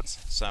situations.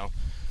 So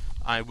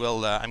I'm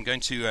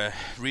going to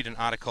read an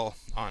article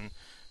on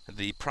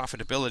the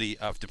profitability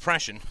of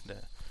depression,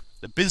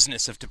 the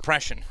business of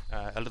depression,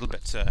 a little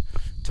bit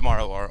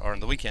tomorrow or on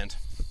the weekend,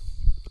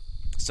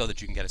 so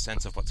that you can get a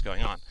sense of what's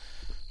going on.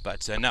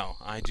 But no,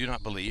 I do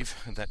not believe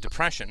that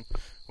depression,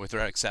 with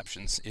rare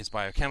exceptions, is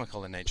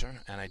biochemical in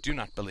nature, and I do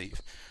not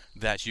believe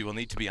that you will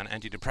need to be on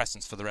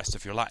antidepressants for the rest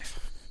of your life.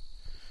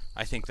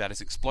 I think that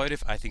is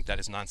exploitive, I think that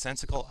is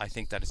nonsensical, I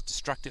think that is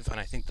destructive, and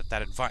I think that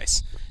that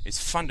advice is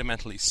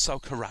fundamentally so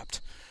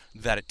corrupt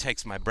that it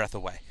takes my breath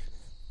away.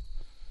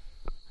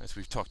 As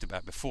we've talked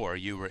about before,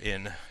 you were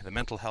in the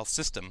mental health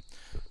system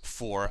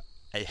for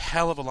a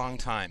hell of a long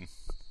time,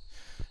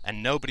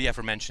 and nobody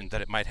ever mentioned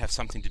that it might have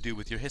something to do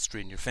with your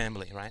history and your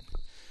family, right?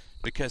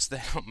 Because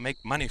they don't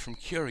make money from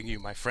curing you,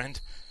 my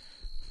friend.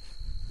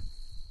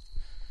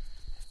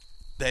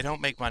 they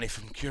don't make money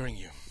from curing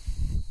you.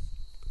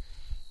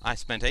 I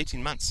spent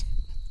 18 months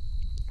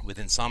with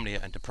insomnia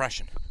and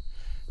depression,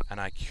 and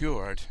I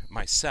cured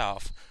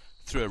myself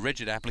through a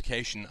rigid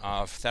application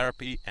of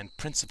therapy and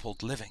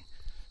principled living.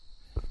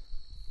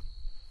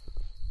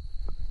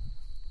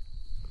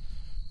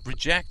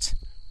 Reject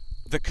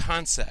the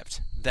concept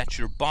that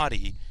your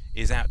body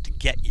is out to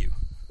get you.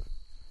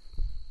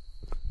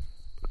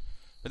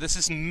 But this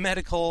is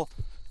medical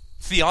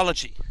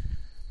theology.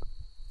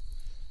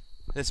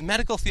 There's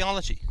medical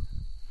theology.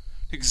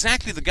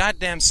 Exactly the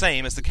goddamn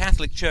same as the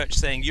Catholic Church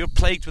saying you're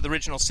plagued with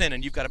original sin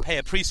and you've got to pay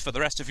a priest for the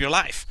rest of your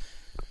life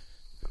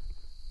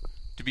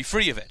to be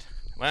free of it.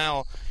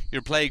 Well,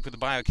 you're plagued with a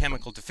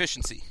biochemical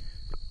deficiency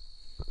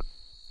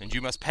and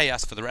you must pay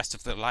us for the rest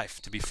of their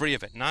life to be free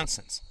of it.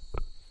 Nonsense.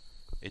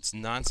 It's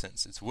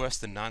nonsense. It's worse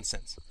than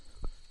nonsense.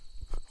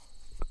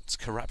 It's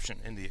corruption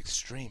in the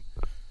extreme.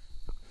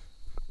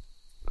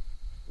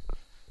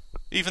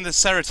 Even the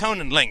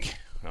serotonin link.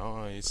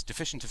 Oh, it's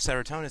deficient of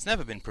serotonin. It's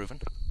never been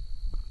proven.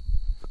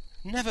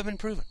 Never been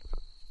proven.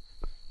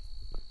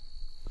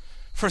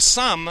 For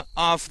some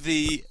of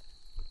the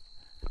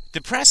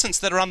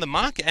depressants that are on the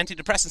market,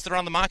 antidepressants that are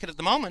on the market at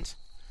the moment,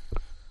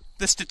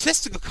 the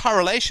statistical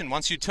correlation,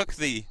 once you took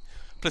the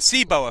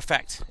placebo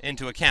effect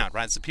into account,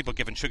 right? So people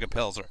given sugar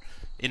pills or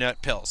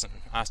inert pills and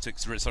asked to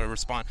sort of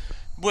respond,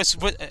 was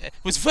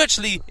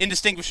virtually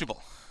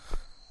indistinguishable.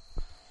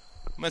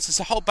 It's just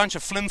a whole bunch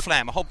of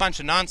flim-flam, a whole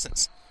bunch of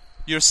nonsense.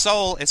 Your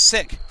soul is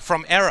sick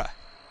from error.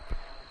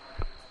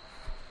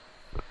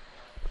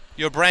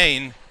 Your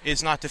brain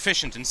is not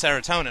deficient in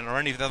serotonin or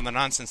any of the other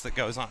nonsense that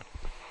goes on.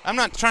 I'm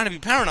not trying to be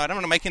paranoid. I'm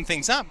not making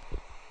things up.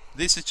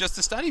 This is just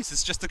the studies.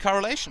 It's just the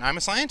correlation. I'm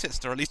a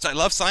scientist, or at least I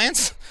love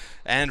science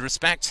and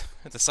respect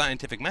the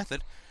scientific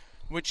method,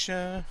 which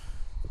does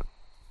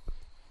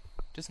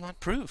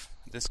not prove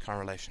this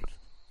correlation.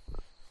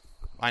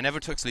 I never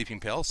took sleeping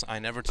pills. I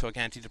never took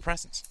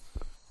antidepressants.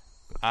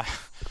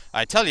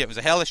 I tell you, it was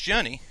a hellish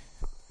journey,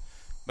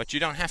 but you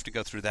don't have to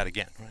go through that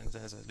again. Right?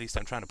 At least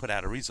I'm trying to put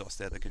out a resource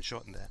there that can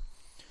shorten that.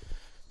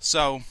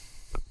 So,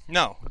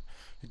 no,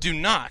 do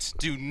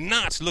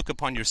not look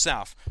upon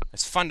yourself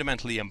as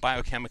fundamentally and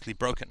biochemically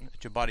broken,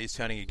 that your body is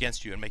turning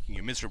against you and making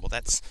you miserable.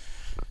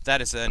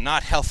 That is a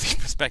not healthy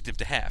perspective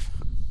to have.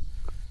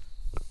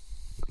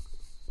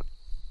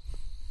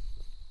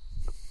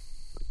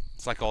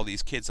 It's like all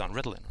these kids on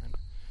Ritalin, right?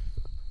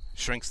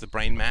 Shrinks the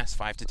brain mass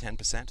 5 to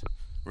 10%.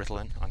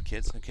 Ritalin on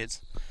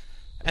kids.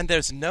 And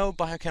there's no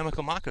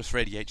biochemical markers for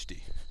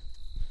ADHD.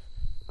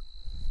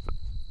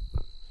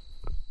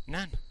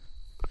 None.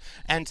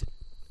 And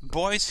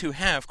boys who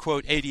have,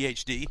 quote,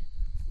 ADHD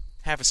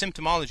have a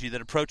symptomology that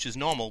approaches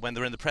normal when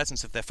they're in the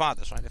presence of their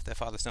fathers, right? If their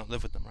fathers don't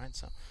live with them, right?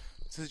 So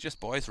this is just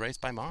boys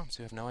raised by moms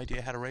who have no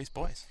idea how to raise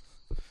boys.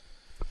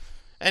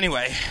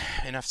 Anyway,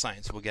 enough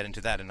science. We'll get into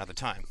that another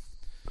time.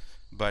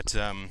 But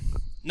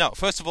no,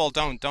 first of all,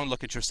 don't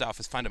look at yourself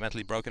as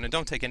fundamentally broken, and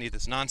don't take any of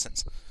this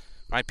nonsense.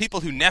 Right? People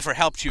who never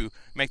helped you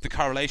make the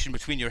correlation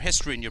between your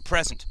history and your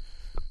present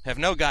have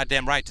no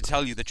goddamn right to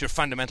tell you that you're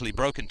fundamentally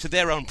broken to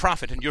their own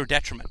profit and your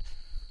detriment.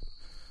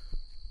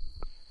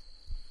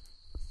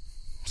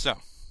 So,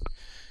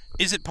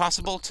 is it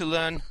possible to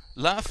learn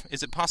love?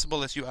 Is it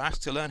possible, as you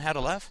ask, to learn how to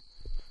love?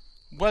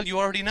 Well, you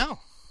already know,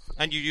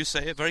 and you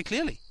say it very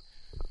clearly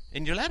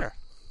in your letter.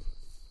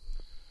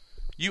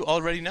 You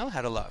already know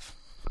how to love.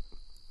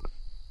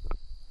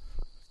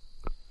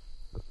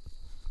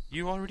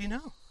 You already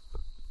know.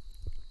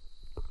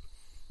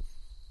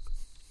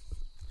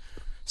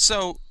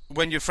 So,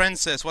 when your friend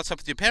says, "What's up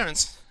with your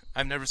parents?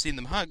 I've never seen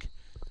them hug."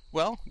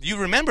 Well, you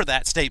remember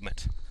that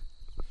statement.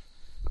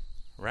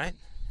 Right?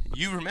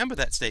 You remember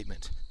that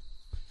statement.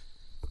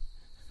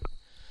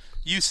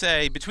 You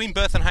say, "Between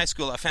birth and high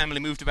school, our family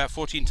moved about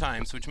 14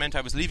 times, which meant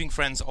I was leaving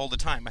friends all the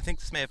time. I think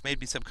this may have made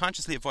me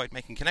subconsciously avoid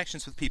making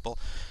connections with people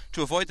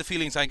to avoid the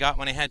feelings I got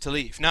when I had to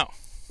leave." No,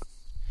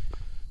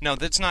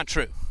 that's not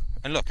true.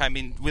 And look, I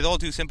mean, with all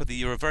due sympathy,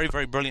 you're a very,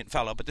 very brilliant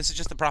fellow, but this is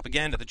just the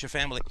propaganda that your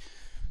family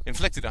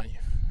inflicted on you.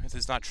 This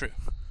is not true.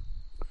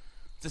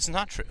 This is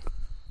not true.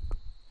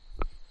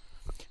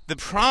 The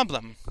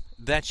problem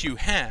that you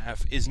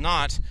have is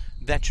not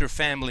that your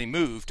family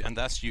moved and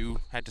thus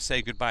you had to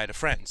say goodbye to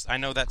friends. I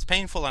know that's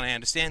painful and I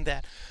understand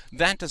that.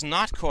 That does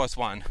not cause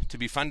one to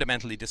be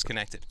fundamentally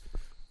disconnected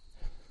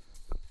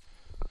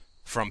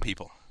from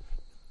people.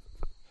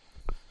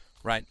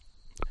 Right?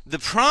 The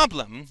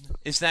problem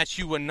is that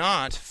you were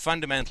not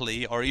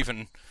fundamentally or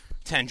even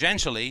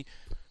tangentially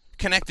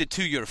connected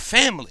to your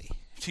family,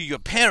 to your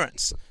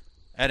parents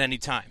at any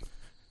time.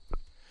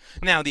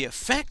 Now, the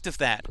effect of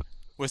that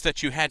was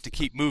that you had to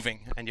keep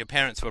moving, and your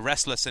parents were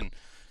restless and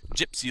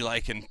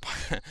gypsy-like and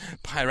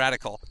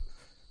piratical.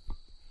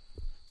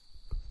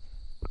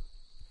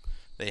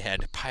 They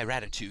had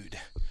piratitude,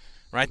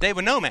 right? They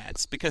were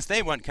nomads because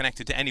they weren't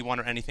connected to anyone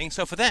or anything,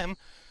 so for them,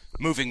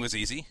 moving was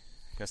easy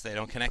because they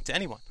don't connect to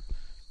anyone.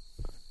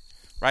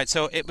 Right,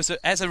 so it was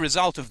as a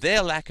result of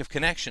their lack of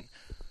connection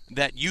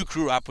that you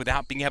grew up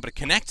without being able to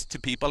connect to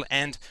people,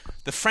 and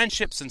the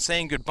friendships and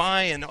saying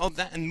goodbye and all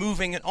that and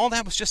moving, and all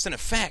that was just an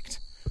effect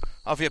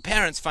of your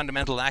parents'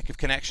 fundamental lack of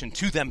connection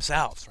to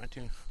themselves, right?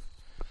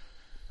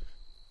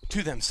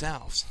 To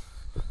themselves.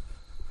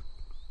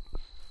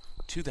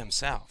 To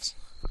themselves.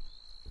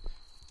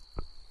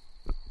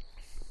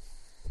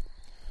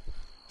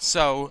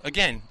 So,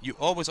 again, you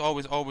always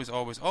have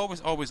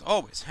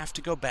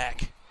to go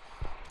back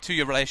to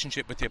your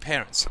relationship with your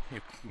parents.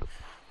 Your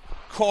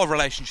core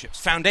relationships,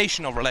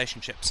 foundational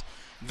relationships.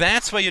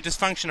 That's where your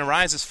dysfunction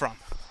arises from.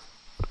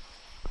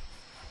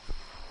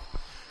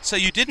 So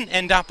you didn't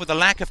end up with a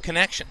lack of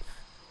connection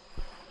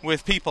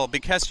with people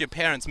because your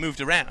parents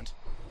moved around.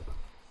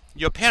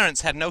 Your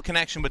parents had no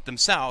connection with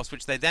themselves,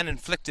 which they then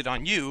inflicted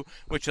on you,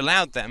 which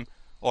allowed them,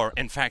 or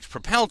in fact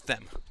propelled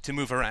them, to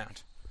move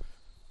around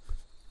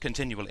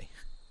continually.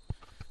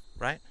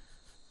 Right?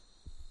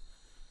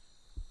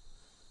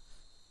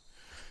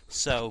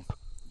 So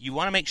you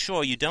want to make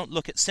sure you don't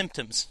look at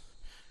symptoms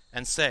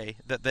and say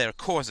that they're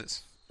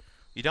causes.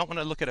 You don't want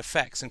to look at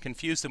effects and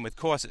confuse them with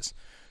causes.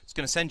 It's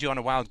going to send you on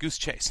a wild goose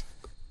chase.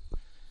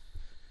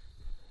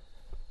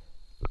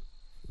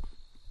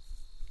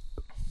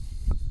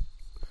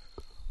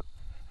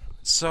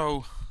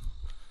 So,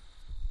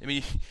 I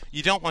mean,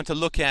 you don't want to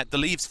look at the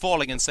leaves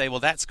falling and say, well,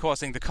 that's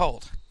causing the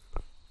cold.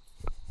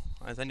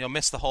 And then you'll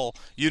miss the whole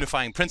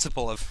unifying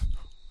principle of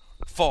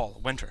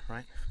fall, winter,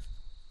 right?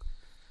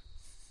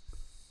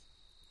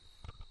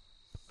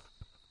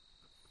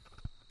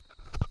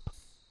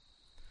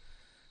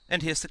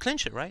 And here's the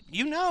clincher, right?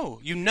 You know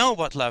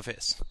what love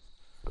is.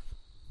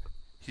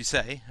 You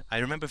say, I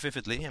remember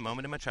vividly a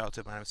moment in my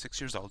childhood when I was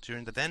 6 years old,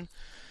 during the then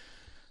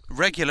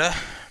regular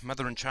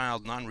mother and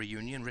child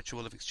non-reunion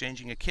ritual of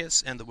exchanging a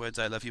kiss and the words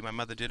I love you. My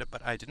mother did it,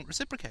 but I didn't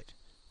reciprocate.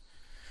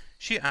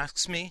 She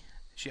asked me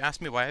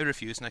why I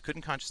refused, and I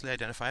couldn't consciously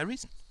identify a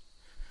reason.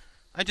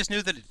 I just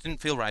knew that it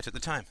didn't feel right at the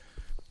time.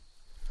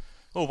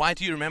 Well, why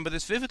do you remember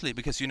this vividly?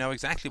 Because you know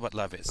exactly what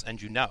love is, and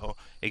you know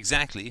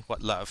exactly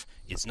what love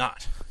is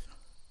not.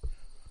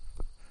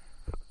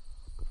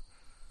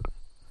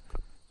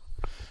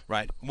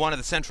 Right? One of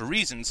the central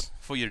reasons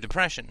for your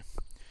depression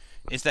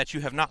is that you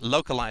have not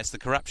localized the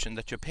corruption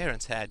that your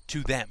parents had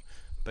to them,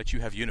 but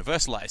you have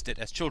universalized it,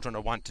 as children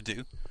are wont to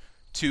do,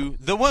 to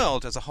the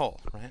world as a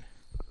whole, right?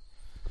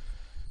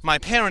 My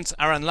parents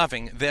are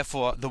unloving,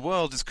 therefore the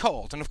world is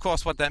cold. And of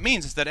course what that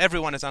means is that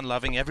everyone is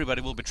unloving,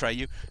 everybody will betray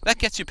you. That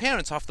gets your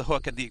parents off the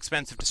hook at the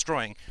expense of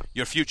destroying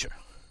your future.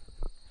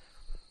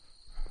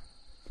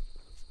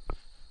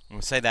 I'm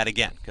going to say that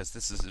again, because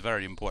this is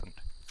very important.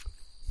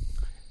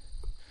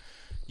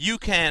 You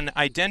can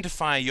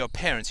identify your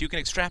parents, you can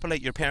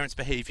extrapolate your parents'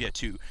 behavior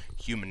to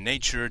human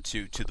nature,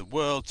 to the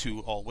world,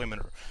 to all women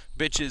are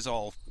bitches,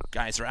 all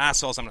guys are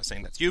assholes. I'm not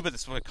saying that's you, but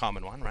that's a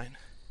common one, right?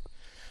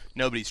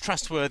 Nobody's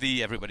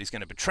trustworthy, everybody's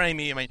going to betray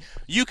me. I mean,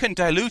 you can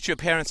dilute your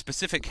parents'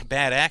 specific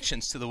bad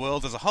actions to the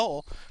world as a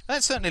whole.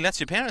 That certainly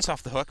lets your parents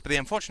off the hook, but the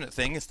unfortunate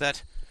thing is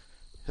that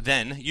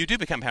then you do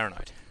become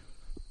paranoid.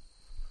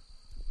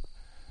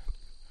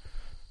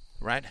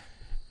 Right?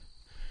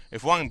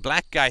 If one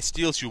black guy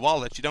steals your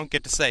wallet, you don't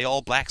get to say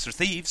all blacks are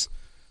thieves.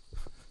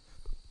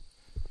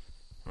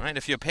 Right?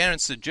 If your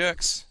parents are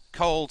jerks,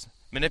 cold,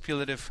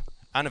 manipulative,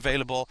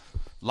 unavailable,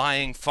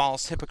 lying,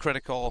 false,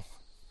 hypocritical,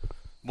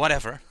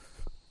 whatever,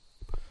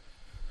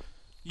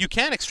 you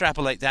can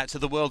extrapolate that to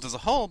the world as a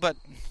whole, but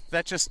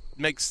that just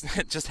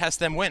has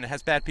them win. It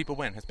has bad people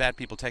win. It has bad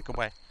people take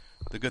away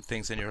the good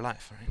things in your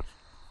life, right?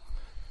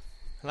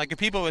 Like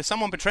if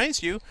someone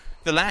betrays you,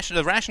 the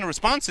rational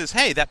response is,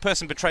 hey, that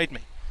person betrayed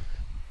me.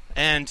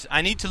 And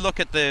I need to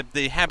look at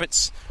the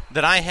habits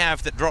that I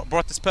have that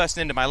brought this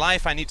person into my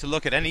life. I need to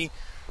look at any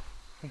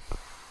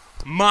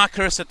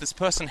markers that this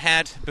person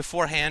had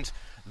beforehand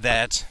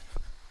that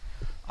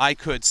I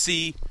could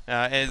see,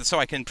 and so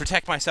I can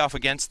protect myself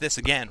against this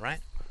again,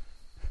 right?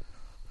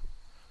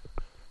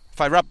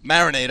 If I rub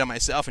marinade on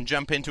myself and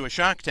jump into a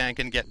shark tank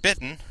and get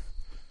bitten,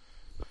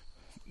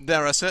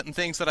 there are certain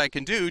things that I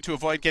can do to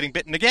avoid getting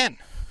bitten again.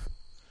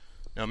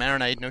 No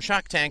marinade, no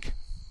shark tank.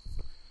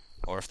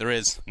 Or if there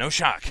is, no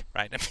shark,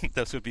 right? I mean,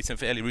 those would be some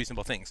fairly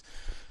reasonable things,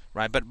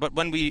 right? But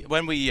when we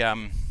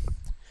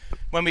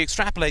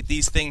extrapolate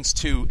these things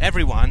to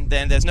everyone,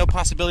 then there's no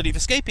possibility of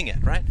escaping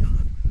it, right?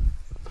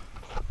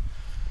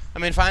 I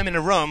mean, if I'm in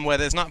a room where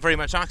there's not very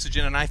much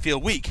oxygen and I feel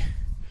weak,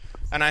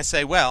 and I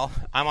say, well,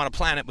 I'm on a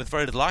planet with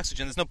very little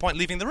oxygen, there's no point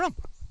leaving the room.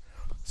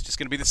 It's just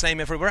going to be the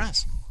same everywhere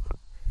else,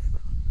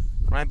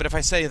 right? But if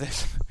I say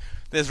that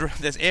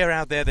there's air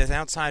out there, there's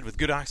outside with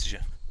good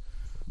oxygen,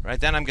 right?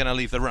 Then I'm going to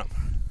leave the room.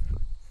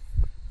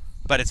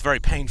 But it's very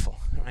painful,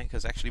 right?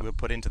 Because actually we're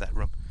put into that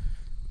room.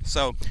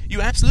 So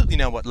you absolutely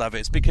know what love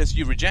is because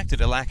you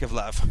rejected a lack of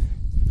love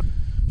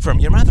from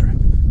your mother,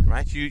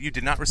 right? You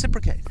did not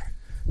reciprocate.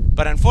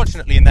 But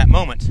unfortunately in that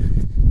moment,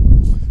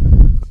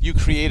 you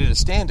created a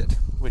standard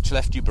which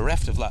left you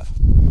bereft of love,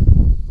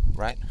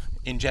 right?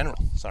 In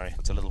general. Sorry,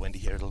 it's a little windy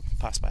here. It'll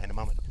pass by in a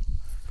moment.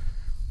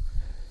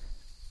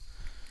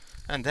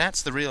 And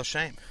that's the real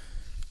shame.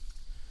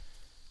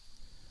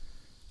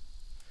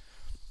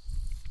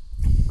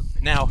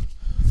 Now,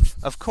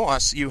 of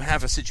course, you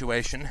have a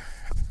situation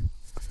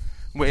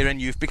wherein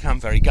you've become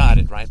very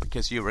guarded, right?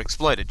 Because you were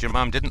exploited. Your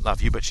mom didn't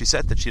love you, but she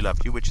said that she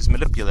loved you, which is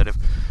manipulative,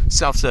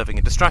 self-serving,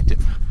 and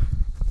destructive.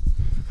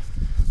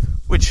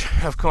 Which,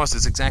 of course,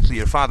 is exactly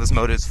your father's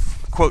motives,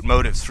 quote,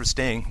 motives for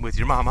staying with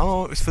your mom.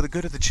 Oh, it was for the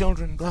good of the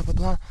children, blah, blah,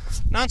 blah.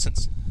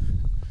 Nonsense.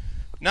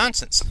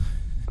 Nonsense.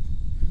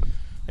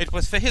 It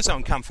was for his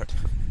own comfort.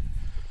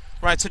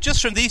 Right, so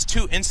just from these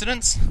two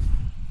incidents,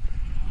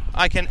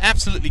 I can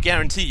absolutely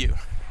guarantee you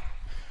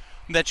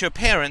that your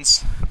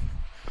parents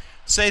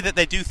say that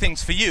they do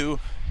things for you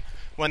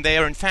when they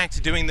are in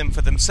fact doing them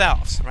for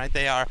themselves, right?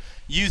 They are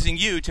using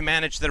you to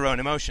manage their own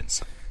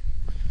emotions.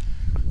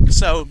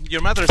 So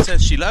your mother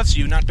says she loves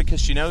you not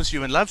because she knows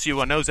you and loves you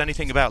or knows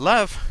anything about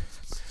love.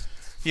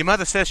 Your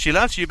mother says she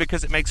loves you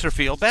because it makes her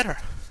feel better.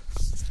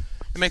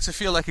 It makes her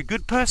feel like a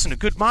good person, a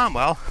good mom.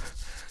 Well,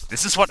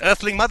 this is what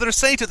earthling mothers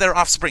say to their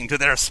offspring, to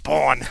their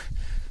spawn,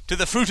 to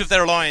the fruit of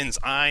their loins.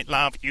 I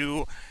love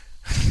you.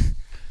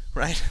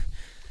 Right?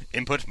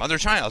 Input,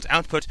 mother-child.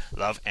 Output,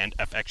 love and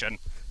affection.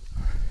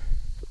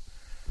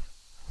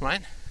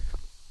 Right?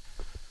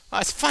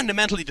 Well, it's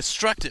fundamentally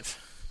destructive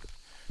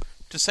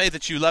to say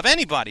that you love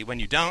anybody when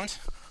you don't.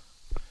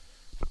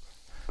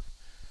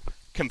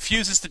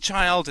 Confuses the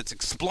child. It's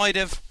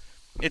exploitive.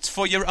 It's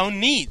for your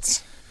own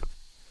needs.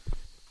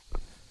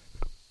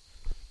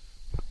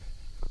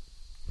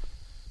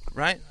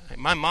 Right?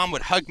 My mom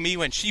would hug me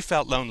when she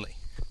felt lonely.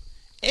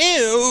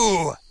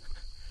 Ew!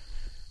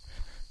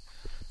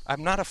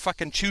 I'm not a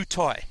fucking chew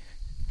toy.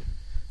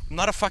 I'm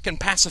not a fucking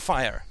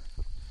pacifier.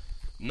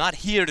 I'm not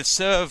here to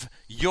serve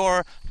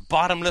your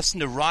bottomless,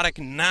 neurotic,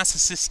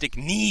 narcissistic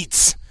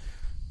needs.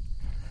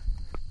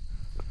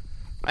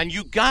 And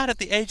you got at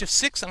the age of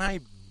 6, and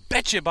I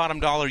bet you bottom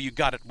dollar you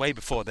got it way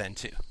before then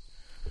too.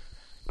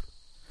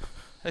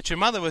 That your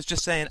mother was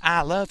just saying,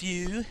 I love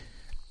you,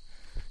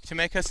 to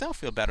make herself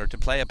feel better, to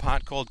play a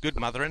part called good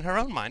mother in her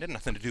own mind. It had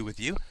nothing to do with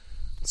you.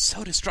 It's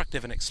so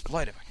destructive and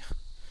exploitive.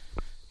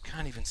 I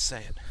can't even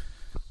say it.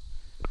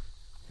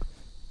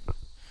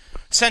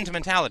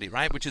 Sentimentality,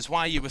 right? Which is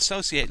why you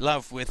associate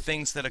love with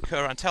things that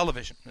occur on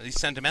television,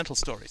 these sentimental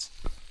stories.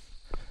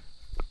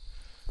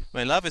 I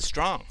mean, love is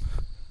strong.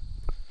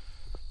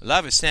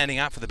 Love is standing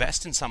out for the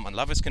best in someone.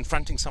 Love is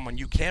confronting someone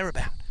you care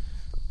about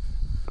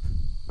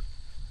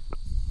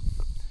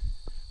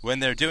when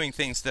they're doing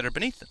things that are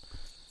beneath them.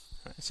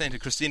 I was saying to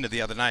Christina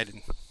the other night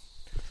in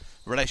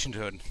relation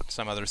to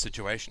some other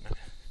situation,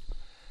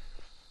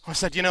 I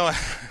said,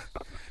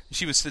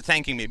 she was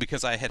thanking me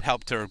because I had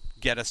helped her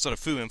get a sort of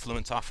foo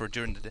influence off her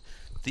during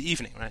the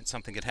evening, right?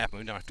 Something had happened.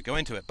 We don't have to go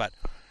into it,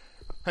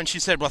 and she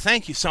said, well,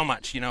 thank you so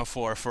much,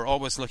 for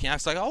always looking out. I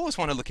was like, I always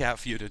want to look out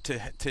for you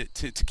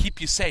to keep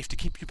you safe, to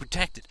keep you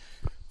protected,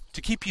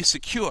 to keep you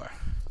secure.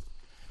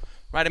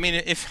 Right? I mean,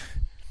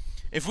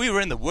 if we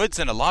were in the woods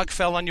and a log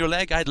fell on your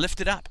leg, I'd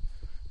lift it up.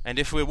 And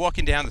if we're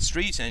walking down the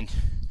street and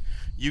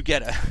you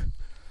get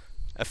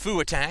a foo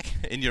attack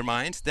in your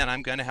mind, then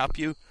I'm going to help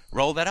you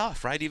roll that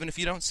off, right? Even if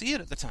you don't see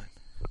it at the time.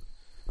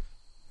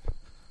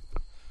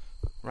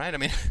 Right? I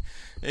mean,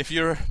 if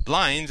you're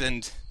blind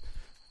and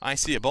I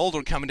see a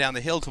boulder coming down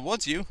the hill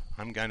towards you,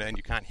 and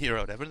you can't hear or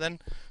whatever, then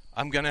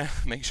I'm going to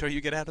make sure you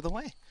get out of the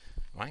way.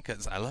 Right?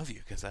 Because I love you,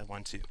 because I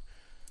want to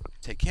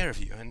take care of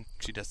you, and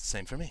she does the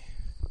same for me.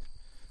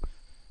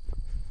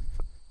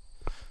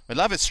 But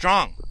love is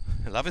strong.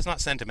 Love is not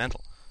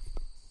sentimental.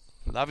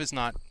 Love is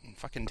not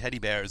fucking teddy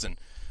bears and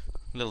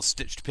little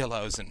stitched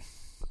pillows and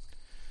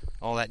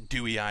all that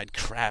dewy-eyed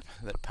crap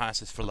that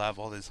passes for love,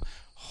 all this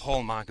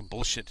hallmark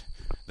bullshit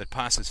that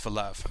passes for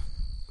love.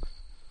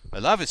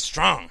 But love is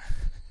strong.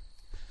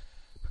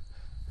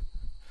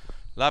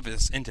 Love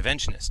is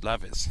interventionist.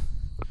 Love is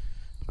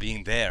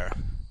being there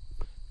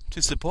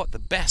to support the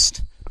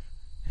best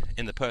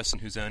in the person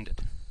who's earned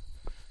it.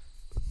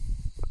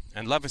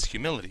 And love is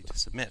humility, to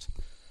submit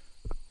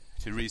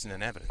to reason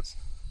and evidence.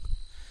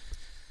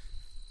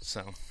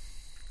 So,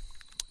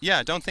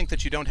 yeah, don't think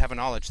that you don't have a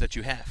knowledge that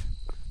you have.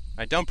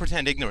 Right? Don't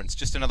pretend ignorance,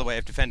 just another way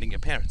of defending your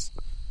parents.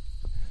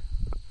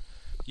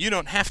 You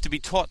don't have to be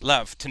taught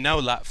love to know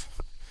love.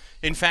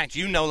 In fact,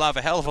 you know love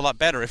a hell of a lot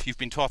better if you've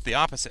been taught the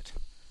opposite.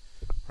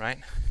 Right?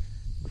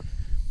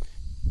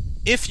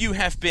 If you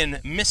have been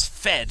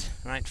misfed,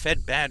 right,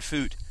 fed bad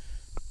food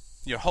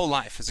your whole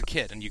life as a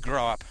kid, and you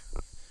grow up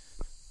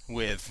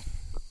with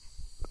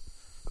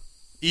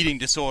eating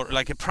disorder,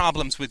 like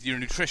problems with your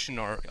nutrition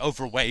or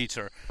overweight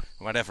or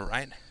whatever,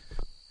 right?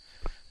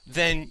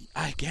 Then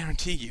I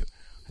guarantee you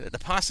that the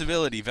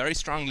possibility very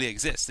strongly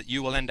exists that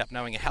you will end up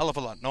knowing a hell of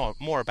a lot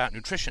more about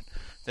nutrition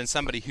than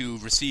somebody who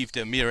received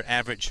a mere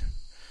average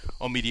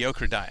or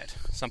mediocre diet,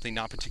 something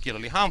not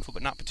particularly harmful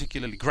but not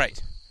particularly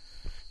great.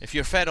 If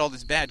you're fed all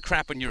this bad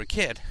crap when you're a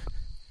kid,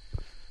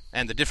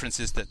 and the difference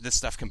is that this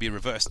stuff can be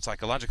reversed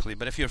psychologically,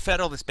 but if you're fed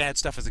all this bad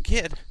stuff as a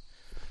kid,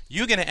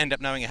 you're going to end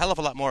up knowing a hell of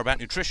a lot more about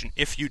nutrition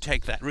if you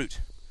take that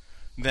route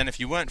than if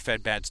you weren't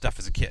fed bad stuff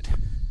as a kid.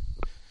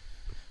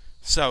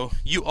 So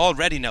you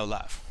already know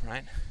love,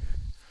 right?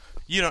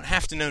 You don't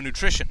have to know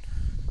nutrition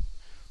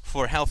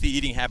for healthy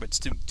eating habits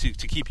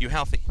to keep you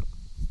healthy.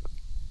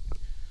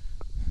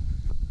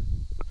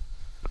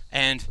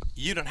 And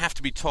you don't have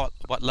to be taught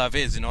what love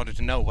is in order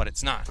to know what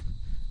it's not.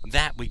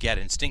 That we get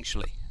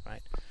instinctually,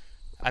 right?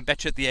 I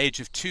bet you at the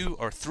age of 2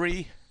 or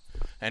 3,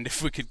 and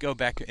if we could go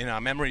back in our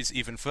memories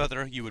even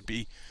further, you would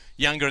be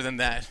younger than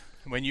that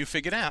when you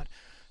figured out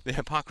the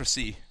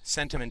hypocrisy,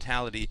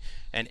 sentimentality,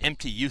 and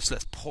empty,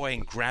 useless, pawing,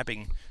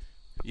 grabbing,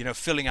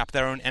 filling up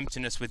their own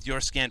emptiness with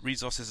your scant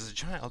resources as a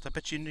child. I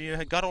bet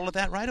you got all of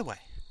that right away.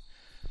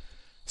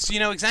 So you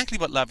know exactly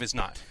what love is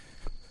not,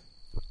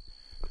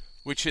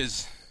 which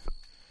is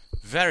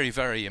very,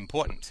 very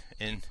important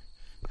in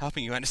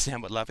helping you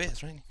understand what love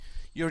is, right?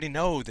 You already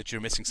know that you're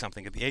missing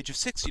something. At the age of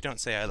 6, you don't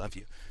say, I love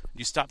you.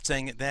 You stop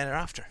saying it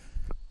thereafter.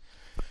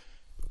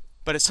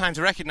 But it's time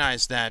to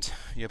recognize that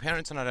your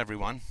parents are not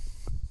everyone.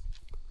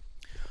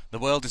 The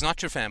world is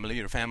not your family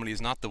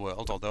is not the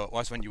world, although it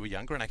was when you were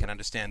younger, and I can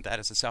understand that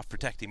as a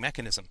self-protecting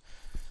mechanism.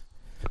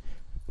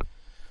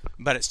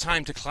 But it's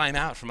time to climb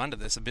out from under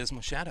this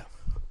abysmal shadow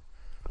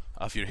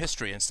of your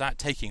history and start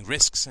taking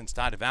risks and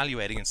start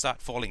evaluating and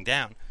start falling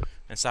down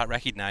and start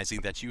recognizing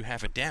that you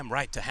have a damn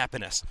right to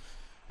happiness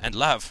and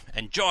love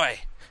and joy,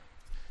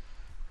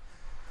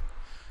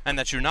 and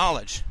that your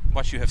knowledge,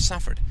 what you have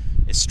suffered,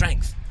 is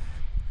strength.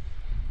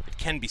 It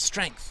can be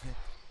strength.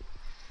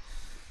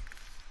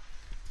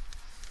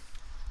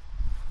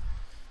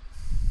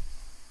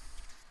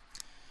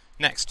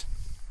 Next.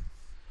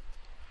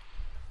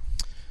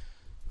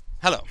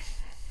 Hello.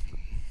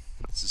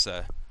 This is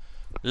a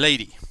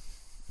lady.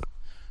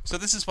 So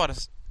this is what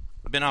has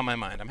been on my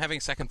mind. I'm having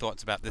second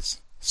thoughts about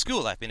this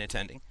school I've been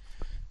attending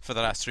for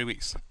the last 3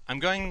 weeks. I'm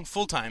going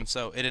full-time,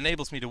 so it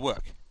enables me to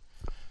work.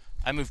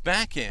 I moved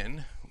back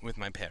in with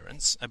my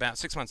parents about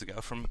 6 months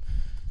ago from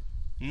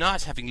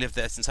not having lived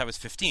there since I was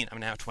 15. I'm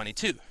now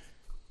 22.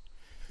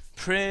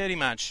 Pretty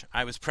much,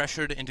 I was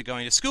pressured into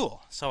going to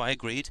school, so I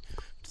agreed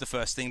to the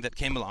first thing that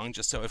came along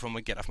just so everyone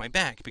would get off my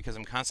back, because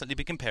I'm constantly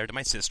being compared to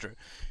my sister,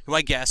 who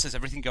I guess has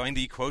everything going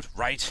the, quote,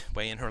 right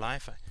way in her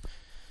life.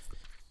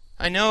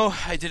 I know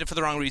I did it for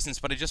the wrong reasons,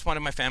 but I just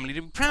wanted my family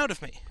to be proud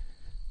of me.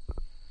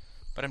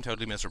 But I'm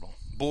totally miserable,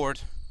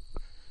 bored,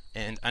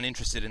 and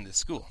uninterested in this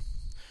school.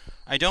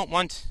 I don't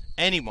want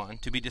anyone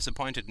to be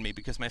disappointed in me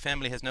because my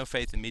family has no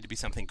faith in me to be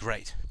something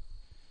great.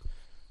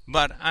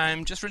 But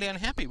I'm just really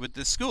unhappy with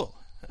this school,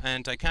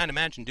 and I can't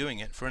imagine doing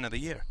it for another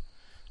year.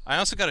 I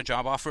also got a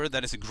job offer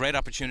that is a great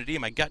opportunity,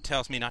 and my gut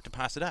tells me not to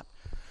pass it up.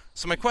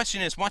 So my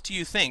question is, what do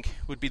you think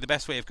would be the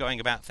best way of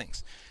going about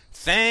things?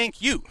 Thank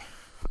you!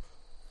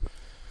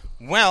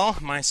 Well,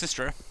 my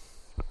sister,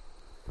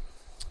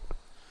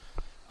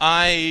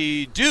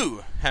 I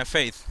do have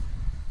faith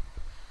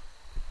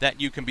that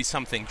you can be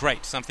something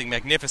great, something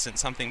magnificent,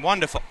 something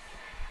wonderful.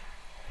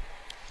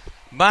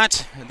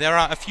 But there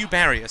are a few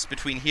barriers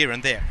between here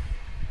and there.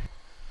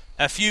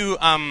 A few,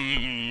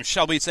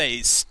 shall we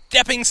say,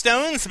 stepping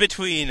stones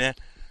between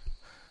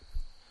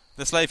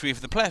the slavery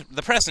of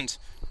the present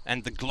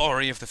and the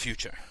glory of the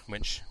future,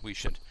 which we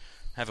should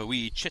have a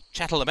wee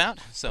chit-chattle about,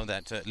 so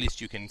that at least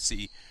you can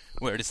see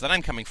where it is that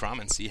I'm coming from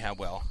and see how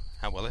well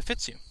it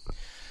fits you.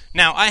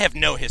 Now, I have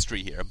no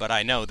history here, but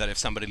I know that if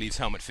somebody leaves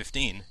home at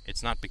 15,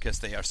 it's not because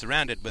they are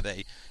surrounded with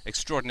a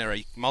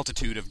extraordinary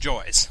multitude of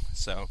joys.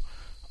 So,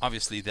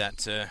 obviously,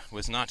 that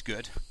was not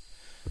good.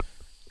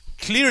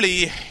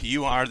 Clearly,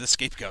 you are the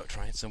scapegoat,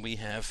 right? So we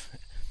have,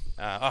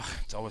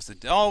 it's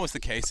always the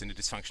case in a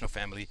dysfunctional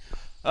family.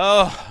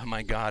 Oh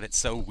my God, it's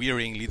so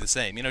wearyingly the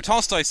same. You know,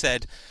 Tolstoy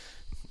said,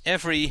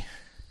 every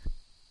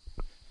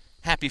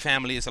happy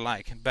family is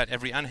alike, but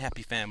every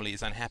unhappy family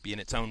is unhappy in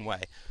its own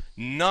way.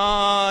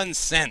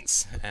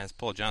 Nonsense, as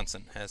Paul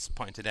Johnson has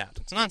pointed out.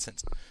 It's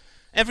nonsense.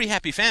 Every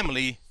happy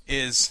family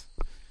has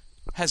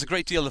a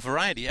great deal of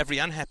variety. Every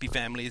unhappy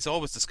family is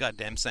always the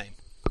goddamn same,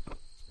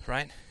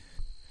 right?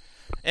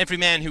 Every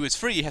man who is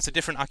free has a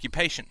different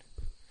occupation.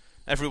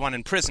 Everyone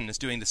in prison is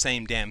doing the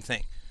same damn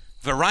thing.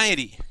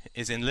 Variety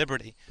is in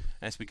liberty,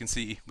 as we can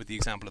see with the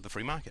example of the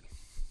free market.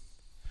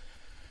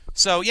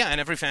 So, yeah, in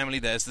every family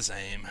there's the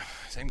same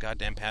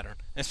goddamn pattern,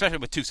 especially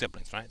with two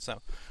siblings, right?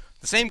 So,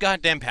 the same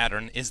goddamn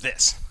pattern is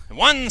this.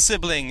 One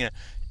sibling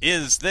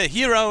is the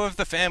hero of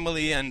the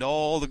family and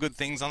all the good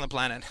things on the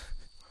planet,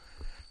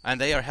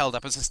 and they are held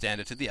up as a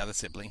standard to the other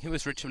sibling, who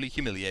is ritually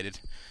humiliated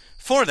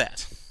for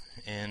that.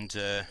 And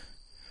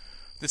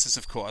this is,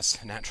 of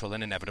course, natural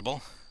and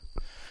inevitable.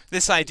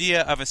 This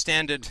idea of a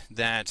standard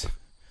that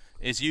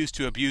is used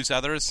to abuse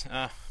others,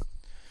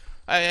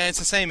 it's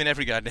the same in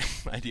every goddamn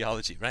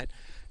ideology, right?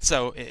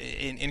 So,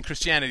 in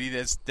Christianity,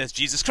 there's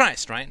Jesus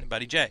Christ, right?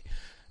 Buddy J,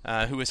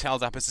 who is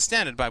held up as the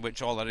standard by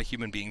which all other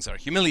human beings are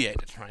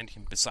humiliated, right?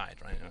 Beside,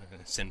 right?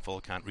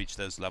 Sinful, can't reach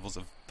those levels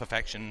of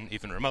perfection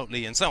even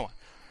remotely, and so on.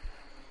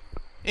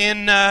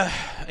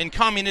 In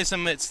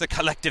communism, it's the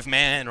collective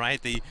man,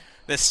 right? The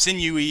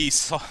sinewy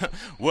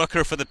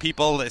worker for the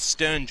people, the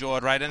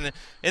stern-jawed, right? And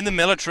in the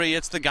military,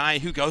 it's the guy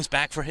who goes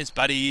back for his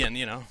buddy, and,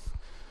 you know,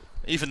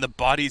 even the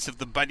bodies of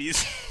the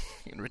buddies,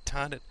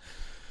 retarded.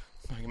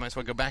 You might as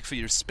well go back for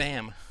your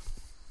spam.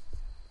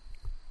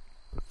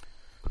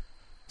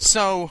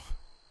 So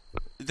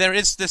there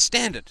is this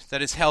standard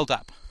that is held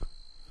up,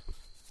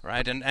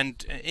 right?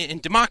 And in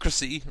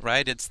democracy,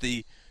 right, it's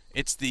the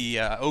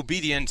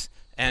obedient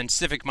and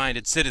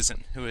civic-minded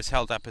citizen who is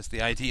held up as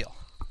the ideal.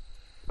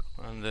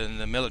 And then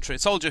the military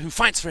soldier who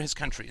fights for his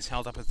country is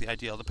held up as the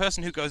ideal. The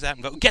person who goes out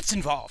and gets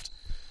involved,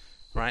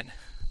 right?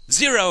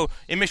 Zero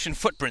emission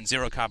footprint,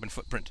 zero carbon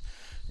footprint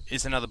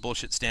is another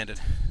bullshit standard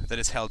that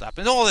is held up.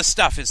 And all this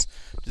stuff is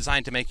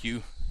designed to make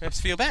you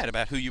feel bad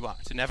about who you are,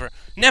 to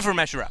never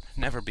measure up,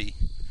 never be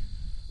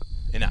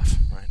enough,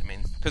 right? I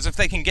mean, because if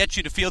they can get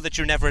you to feel that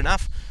you're never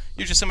enough,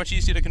 you're just so much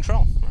easier to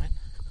control, right?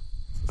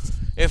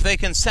 If they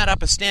can set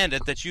up a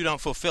standard that you don't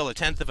fulfill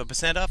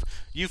 0.1% of,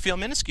 you feel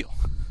minuscule.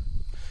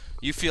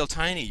 You feel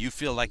tiny. You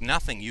feel like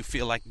nothing. You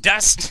feel like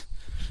dust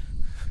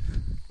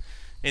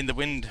in the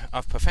wind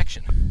of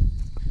perfection.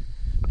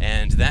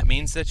 And that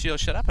means that you'll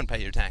shut up and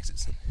pay your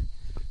taxes,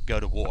 go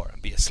to war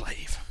and be a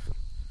slave.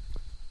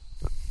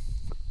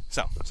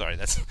 So, sorry,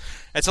 that's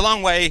a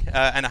long way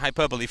and a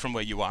hyperbole from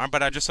where you are,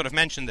 but I just sort of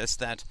mentioned this,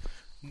 that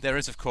there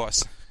is, of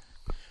course,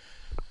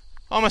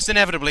 almost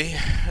inevitably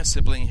a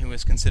sibling who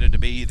is considered to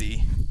be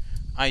the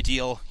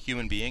ideal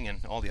human being,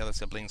 and all the other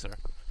siblings are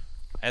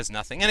as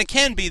nothing. And it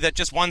can be that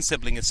just one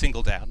sibling is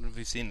singled out.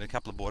 We've seen a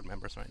couple of board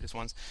members, right, just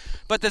once.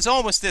 But there's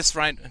always this,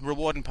 right,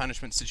 reward and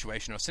punishment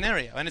situation or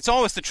scenario, and it's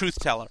always the truth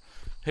teller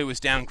who is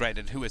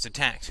downgraded, who is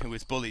attacked, who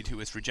is bullied, who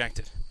is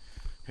rejected,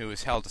 who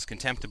is held as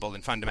contemptible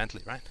and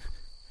fundamentally, right?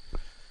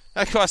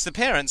 Of course, the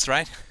parents,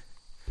 right?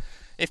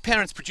 If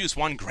parents produce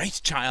one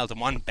great child and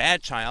one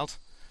bad child,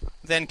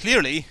 then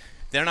clearly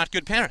they're not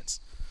good parents,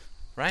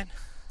 right?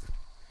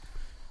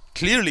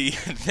 Clearly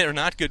they're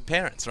not good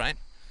parents, right?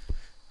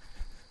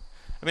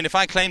 I mean, if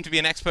I claim to be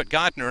an expert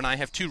gardener and I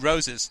have 2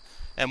 roses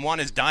and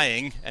one is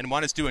dying and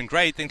one is doing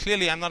great, then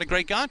clearly I'm not a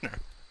great gardener.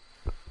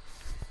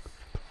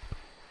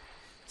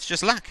 It's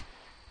just luck.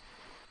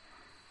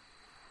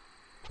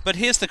 But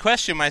here's the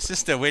question, my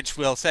sister, which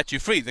will set you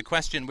free. The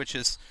question which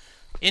is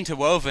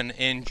interwoven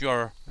in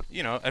your,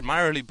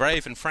 admirably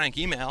brave and frank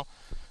email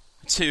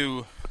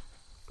to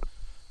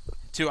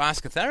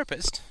ask a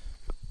therapist.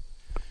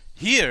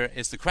 Here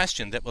is the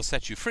question that will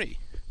set you free.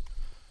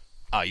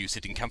 Are you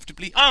sitting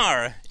comfortably?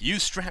 Are you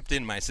strapped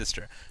in, my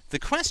sister? The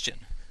question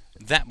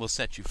that will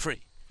set you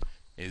free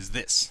is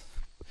this.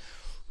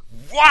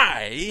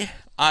 Why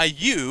are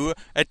you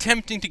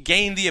attempting to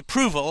gain the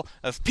approval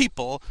of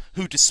people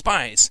who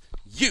despise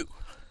you?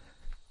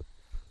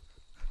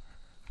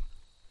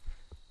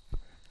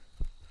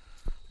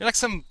 You're like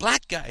some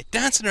black guy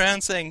dancing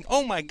around saying,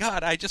 oh my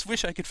God, I just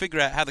wish I could figure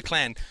out how the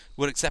Klan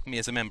would accept me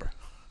as a member.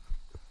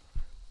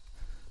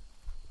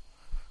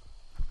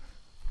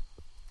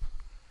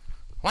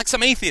 Like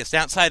some atheist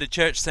outside a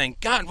church saying,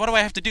 God, what do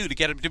I have to do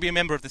to be a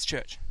member of this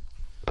church?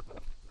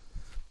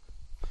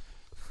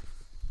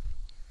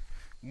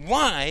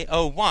 Why,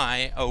 oh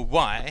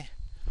why,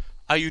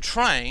 are you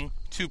trying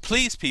to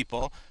please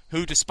people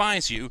who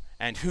despise you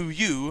and who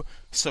you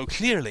so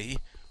clearly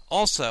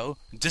also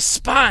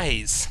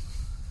despise?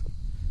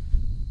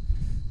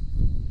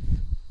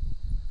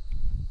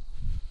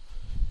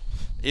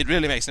 It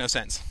really makes no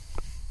sense.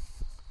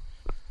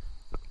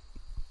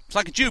 It's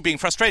like a Jew being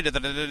frustrated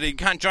that he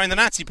can't join the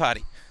Nazi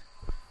party.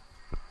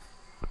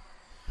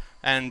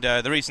 And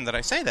the reason that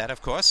I say that,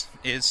 of course,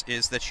 is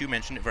that you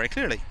mention it very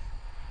clearly.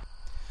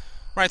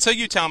 Right, so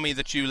you tell me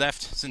that you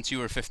left since you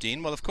were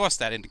 15. Well, of course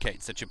that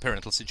indicates that your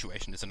parental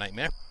situation is a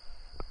nightmare.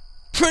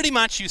 Pretty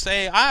much you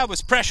say, I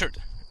was pressured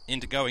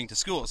into going to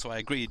school, so I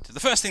agreed to the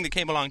first thing that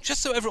came along,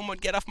 just so everyone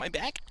would get off my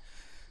back.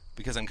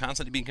 Because I'm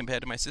constantly being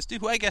compared to my sister,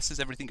 who I guess is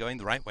everything going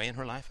the right way in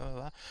her life. Blah, blah,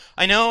 blah.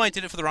 I know I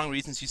did it for the wrong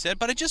reasons, you said,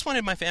 but I just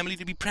wanted my family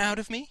to be proud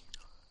of me.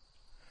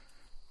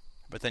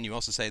 But then you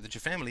also say that your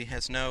family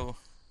has no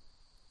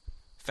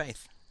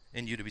faith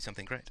in you to be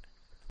something great.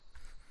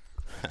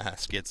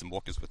 Scared some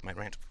walkers with my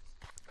rant.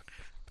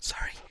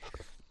 Sorry.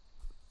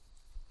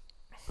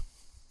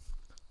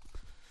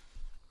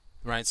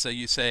 Right, so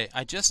you say,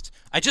 I just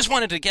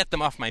wanted to get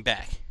them off my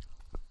back.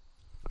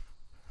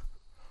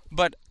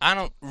 But I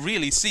don't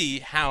really see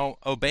how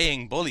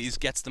obeying bullies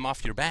gets them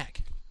off your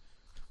back.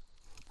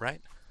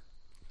 Right?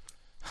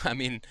 I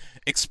mean,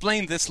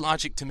 explain this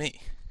logic to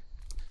me.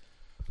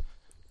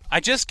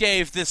 I just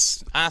gave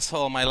this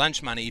asshole my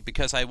lunch money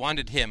because I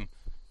wanted him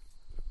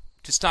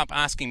to stop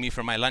asking me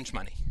for my lunch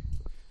money.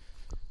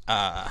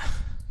 Huh?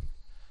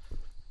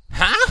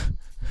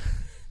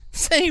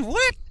 Say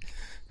what?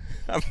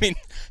 I mean,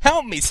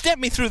 help me, step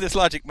me through this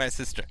logic, my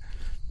sister.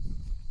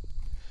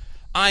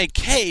 I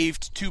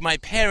caved to my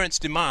parents'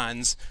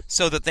 demands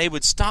so that they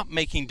would stop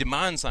making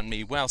demands on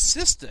me. Well,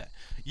 sister,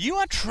 you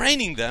are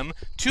training them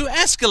to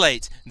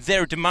escalate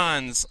their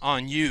demands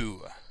on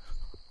you.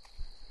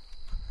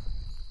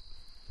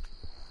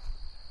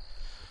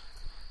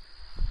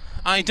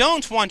 I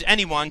don't want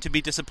anyone to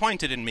be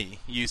disappointed in me,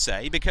 you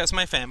say, because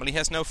my family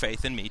has no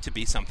faith in me to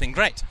be something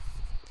great.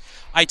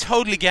 I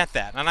totally get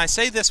that, and I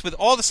say this with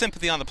all the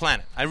sympathy on the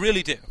planet. I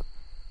really do.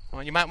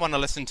 Well, you might want to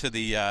listen to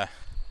the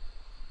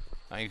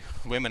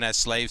Women as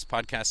Slaves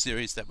podcast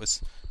series that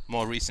was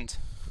more recent.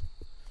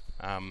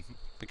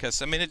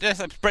 Because, I mean,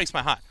 it breaks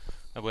my heart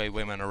the way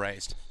women are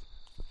raised.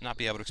 Not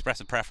be able to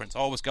express a preference,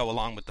 always go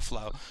along with the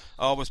flow,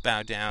 always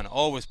bow down,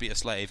 always be a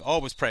slave,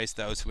 always praise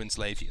those who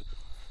enslave you,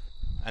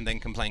 and then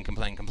complain.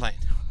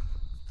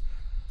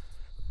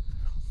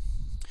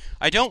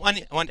 I don't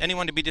want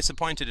anyone to be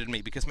disappointed in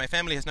me, because my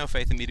family has no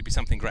faith in me to be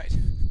something great.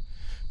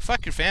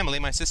 Fuck your family,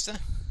 my sister.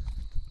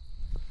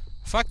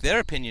 Fuck their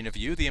opinion of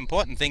you. The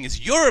important thing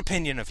is your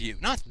opinion of you,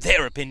 not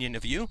their opinion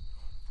of you.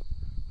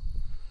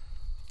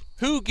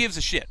 Who gives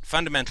a shit,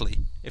 fundamentally,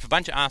 if a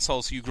bunch of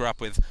assholes you grew up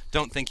with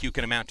don't think you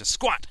can amount to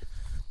squat?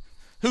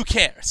 Who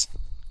cares?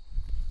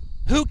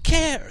 Who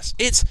cares?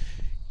 It's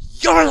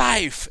your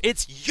life.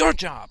 It's your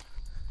job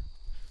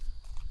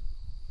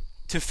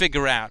to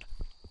figure out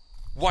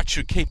what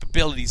your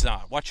capabilities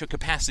are, what your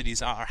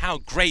capacities are, how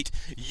great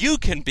you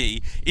can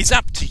be is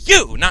up to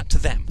you, not to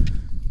them.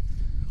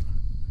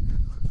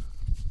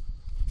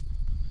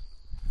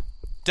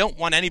 Don't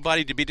want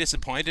anybody to be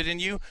disappointed in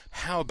you?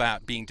 How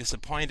about being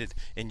disappointed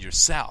in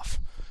yourself,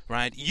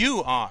 right?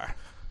 You are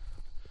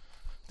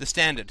the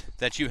standard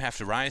that you have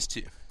to rise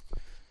to.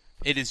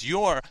 It is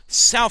your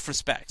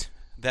self-respect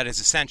that is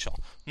essential,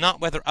 not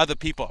whether other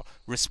people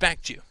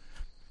respect you.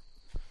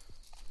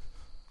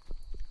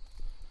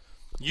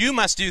 You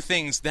must do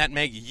things that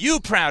make you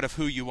proud of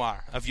who you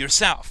are, of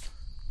yourself.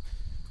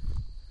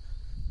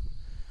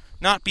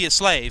 Not be a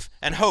slave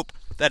and hope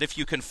that if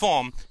you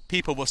conform,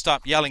 people will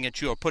stop yelling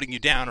at you or putting you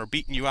down or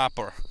beating you up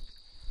or...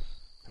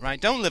 Right?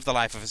 Don't live the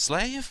life of a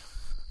slave.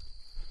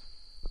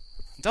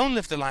 Don't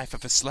live the life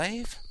of a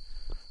slave.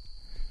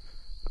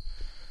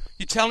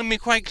 You're telling me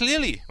quite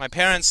clearly my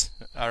parents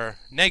are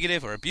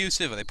negative or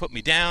abusive, or they put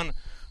me down,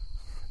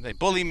 they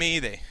bully me,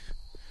 they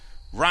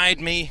ride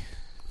me.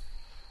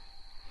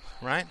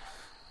 Right?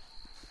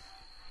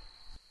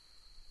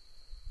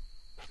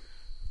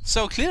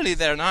 So clearly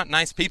they're not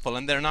nice people,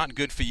 and they're not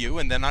good for you,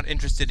 and they're not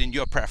interested in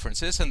your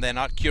preferences, and they're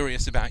not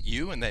curious about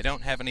you, and they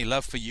don't have any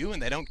love for you,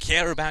 and they don't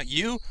care about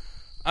you,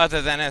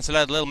 other than as a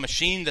little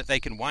machine that they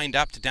can wind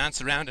up to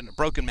dance around in a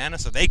broken manner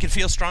so they can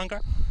feel stronger.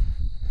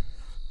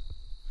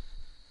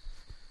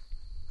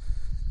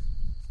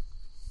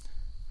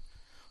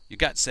 Your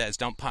gut says,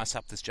 don't pass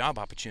up this job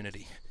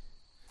opportunity.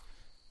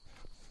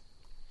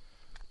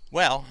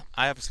 Well,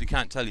 I obviously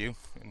can't tell you,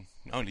 and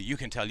only you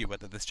can tell you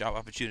whether this job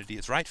opportunity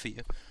is right for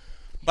you.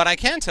 But I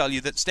can tell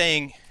you that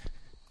staying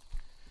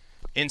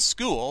in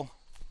school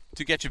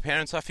to get your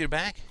parents off your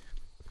back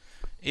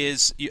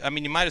is, you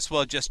might as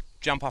well just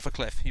jump off a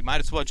cliff. You might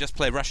as well just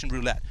play Russian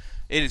roulette.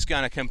 It is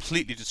going to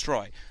completely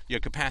destroy your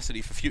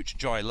capacity for future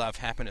joy, love,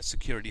 happiness,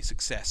 security,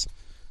 success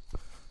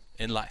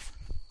in life.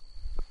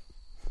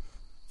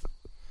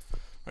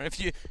 Or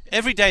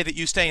every day that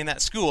you stay in that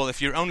school,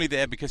 if you're only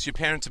there because your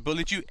parents have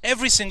bullied you,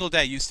 every single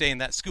day you stay in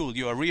that school,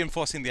 you are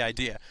reinforcing the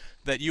idea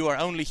that you are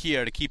only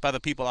here to keep other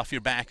people off your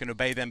back and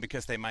obey them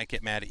because they might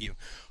get mad at you.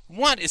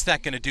 What is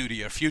that going to do to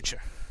your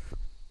future?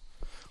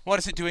 What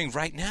is it doing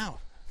right now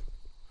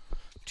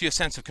to your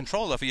sense of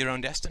control over your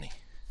own destiny?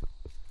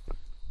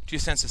 To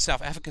your sense of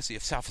self-efficacy,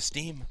 of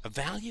self-esteem, of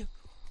value?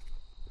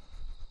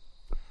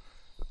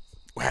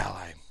 Well,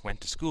 I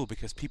went to school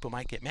because people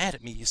might get mad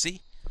at me, you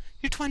see?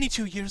 You're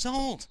 22 years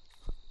old.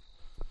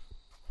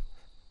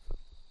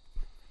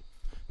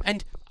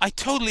 And I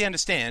totally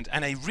understand,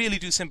 and I really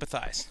do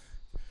sympathize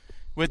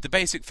with the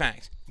basic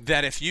fact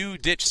that if you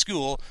ditch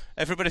school,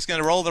 everybody's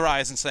going to roll their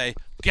eyes and say,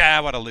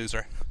 "Gah, what a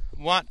loser.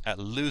 What a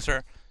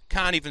loser.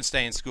 Can't even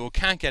stay in school,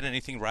 can't get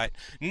anything right,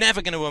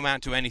 never going to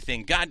amount to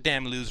anything,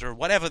 goddamn loser,"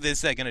 whatever it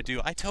is they're going to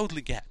do. I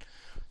totally get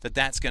that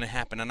that's going to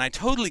happen, and I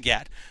totally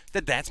get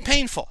that that's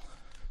painful.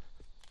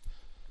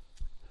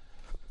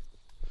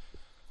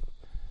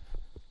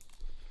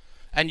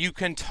 And you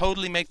can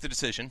totally make the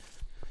decision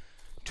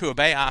to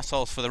obey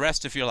assholes for the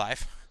rest of your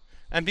life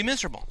and be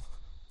miserable.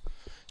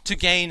 To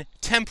gain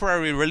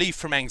temporary relief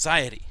from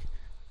anxiety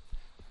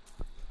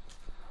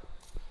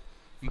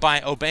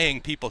by obeying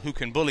people who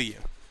can bully you.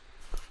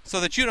 So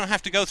that you don't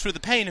have to go through the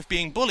pain of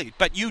being bullied.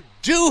 But you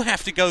do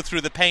have to go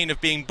through the pain of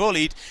being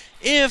bullied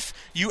if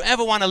you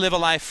ever want to live a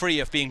life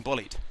free of being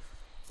bullied.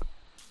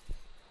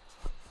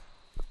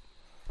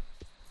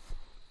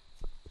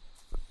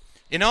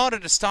 In order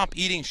to stop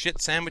eating shit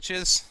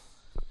sandwiches,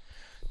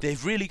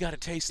 they've really got to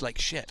taste like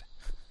shit.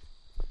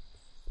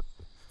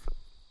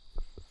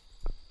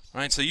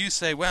 Right, so you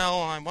say,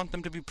 well, I want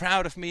them to be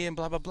proud of me and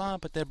blah, blah, blah,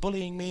 but they're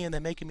bullying me and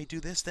they're making me do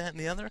this, that, and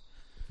the other.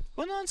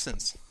 Well,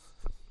 nonsense.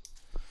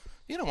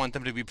 You don't want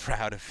them to be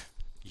proud of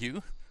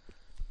you.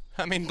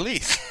 I mean,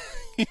 please.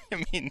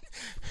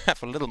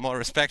 Have a little more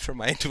respect for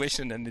my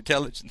intuition and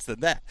intelligence than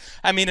that.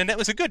 And it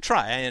was a good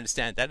try, I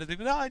understand that.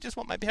 No, I just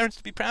want my parents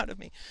to be proud of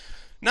me.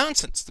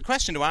 Nonsense. The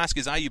question to ask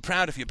is, are you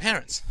proud of your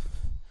parents?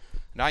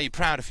 And are you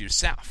proud of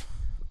yourself?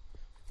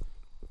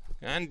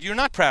 And you're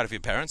not proud of your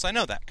parents, I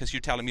know that, because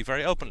you're telling me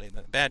very openly that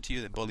they're bad to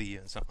you, they bully you,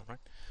 and so on, right?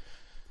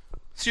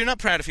 So you're not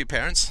proud of your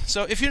parents.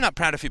 So if you're not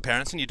proud of your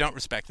parents, and you don't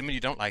respect them, and you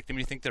don't like them,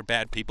 and you think they're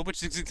bad people,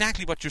 which is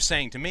exactly what you're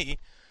saying to me,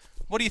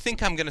 what do you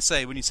think I'm going to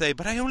say when you say,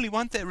 but I only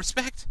want their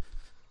respect?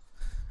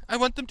 I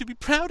want them to be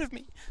proud of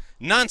me.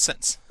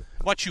 Nonsense.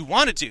 What you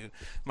want to do,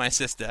 my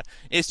sister,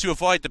 is to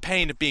avoid the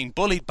pain of being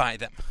bullied by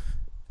them.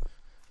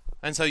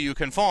 And so you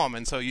conform,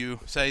 and so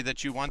you say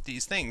that you want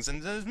these things,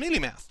 and it's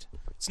mealy-mouthed.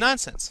 It's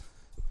nonsense.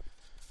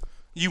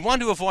 You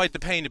want to avoid the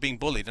pain of being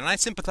bullied, and I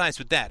sympathize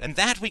with that, and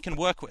that we can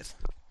work with.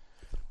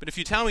 But if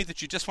you tell me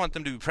that you just want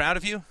them to be proud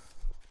of you,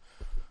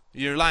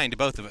 you're lying to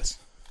both of us.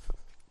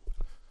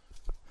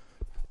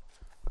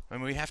 I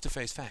mean, we have to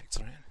face facts,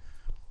 right?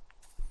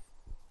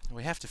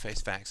 We have to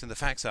face facts, and the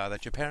facts are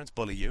that your parents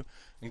bully you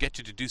and get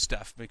you to do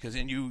stuff because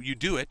you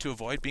do it to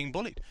avoid being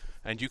bullied.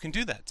 And you can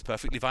do that. It's a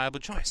perfectly viable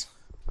choice.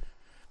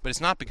 But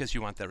it's not because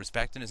you want their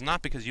respect, and it's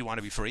not because you want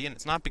to be free, and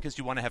it's not because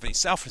you want to have any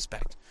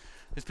self-respect.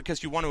 It's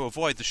because you want to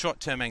avoid the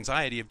short-term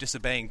anxiety of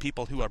disobeying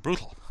people who are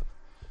brutal.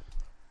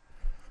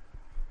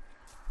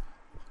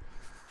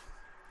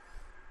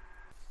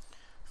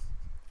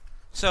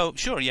 So,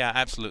 sure, yeah,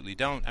 absolutely.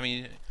 Don't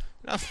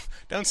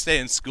stay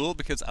in school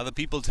because other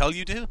people tell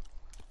you to.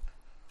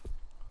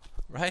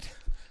 Right?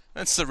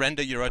 Don't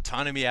surrender your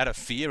autonomy out of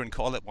fear and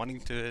call it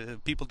wanting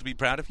people to be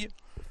proud of you.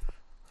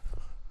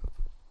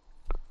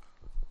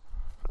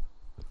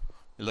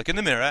 You look in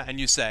the mirror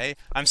and you say,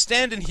 I'm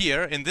standing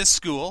here in this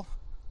school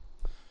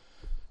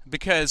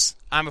because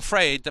I'm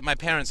afraid that my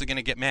parents are going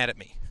to get mad at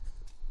me.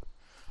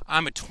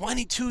 I'm a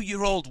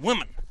 22-year-old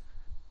woman.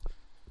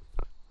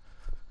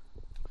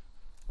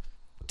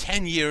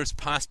 10 years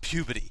past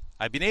puberty.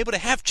 I've been able to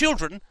have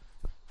children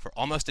for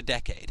almost a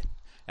decade.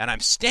 And I'm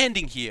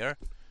standing here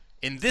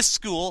in this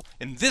school,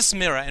 in this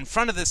mirror, in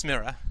front of this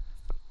mirror,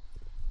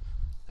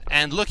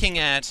 and looking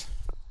at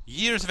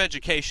years of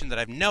education that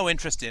I have no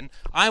interest in.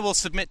 I will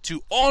submit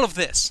to all of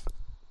this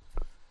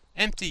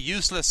empty,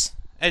 useless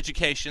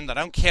education that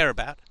I don't care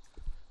about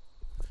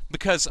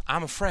because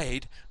I'm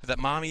afraid that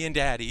mommy and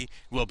daddy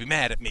will be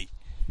mad at me.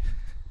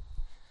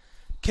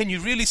 Can you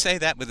really say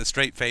that with a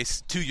straight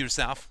face to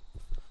yourself?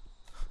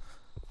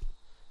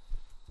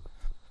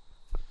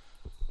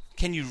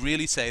 Can you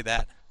really say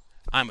that?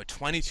 I'm a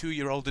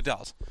 22-year-old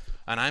adult,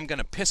 and I'm going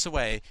to piss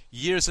away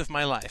years of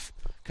my life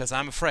because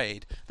I'm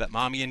afraid that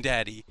mommy and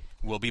daddy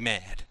will be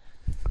mad.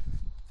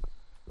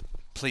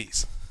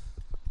 Please.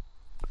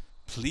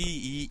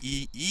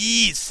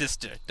 Please,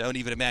 sister, don't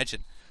even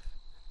imagine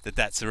that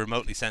that's a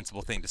remotely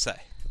sensible thing to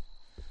say.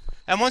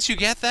 And once you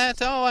get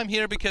that, I'm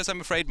here because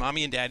I'm afraid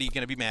mommy and daddy are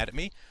going to be mad at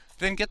me,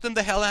 then get them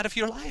the hell out of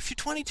your life. You're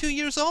 22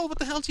 years old. What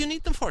the hell do you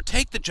need them for?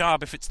 Take the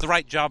job if it's the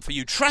right job for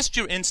you. Trust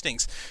your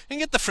instincts and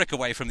get the frick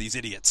away from these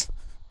idiots.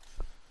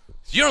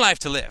 It's your life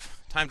to live.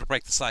 Time to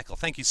break the cycle.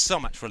 Thank you so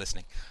much for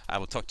listening. I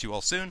will talk to you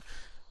all soon.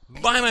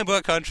 Buy my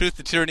book on Truth,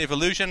 the Tyranny of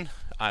Illusion.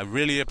 I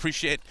really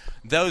appreciate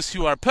those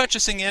who are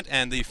purchasing it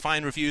and the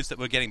fine reviews that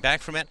we're getting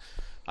back from it.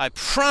 I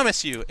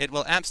promise you it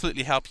will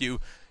absolutely help you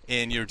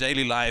in your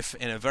daily life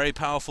in a very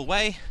powerful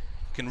way.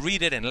 You can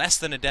read it in less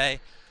than a day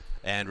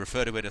and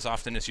refer to it as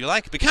often as you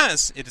like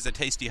because it is a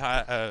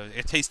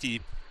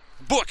tasty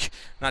book,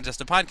 not just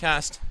a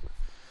podcast.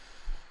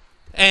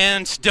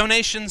 And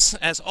donations,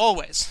 as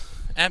always,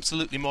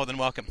 absolutely more than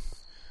welcome.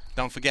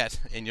 Don't forget,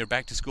 in your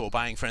back-to-school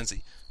buying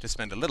frenzy, to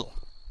spend a little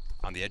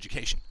on the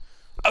education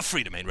of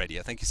Freedomain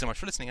Radio. Thank you so much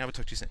for listening. I will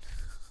talk to you soon.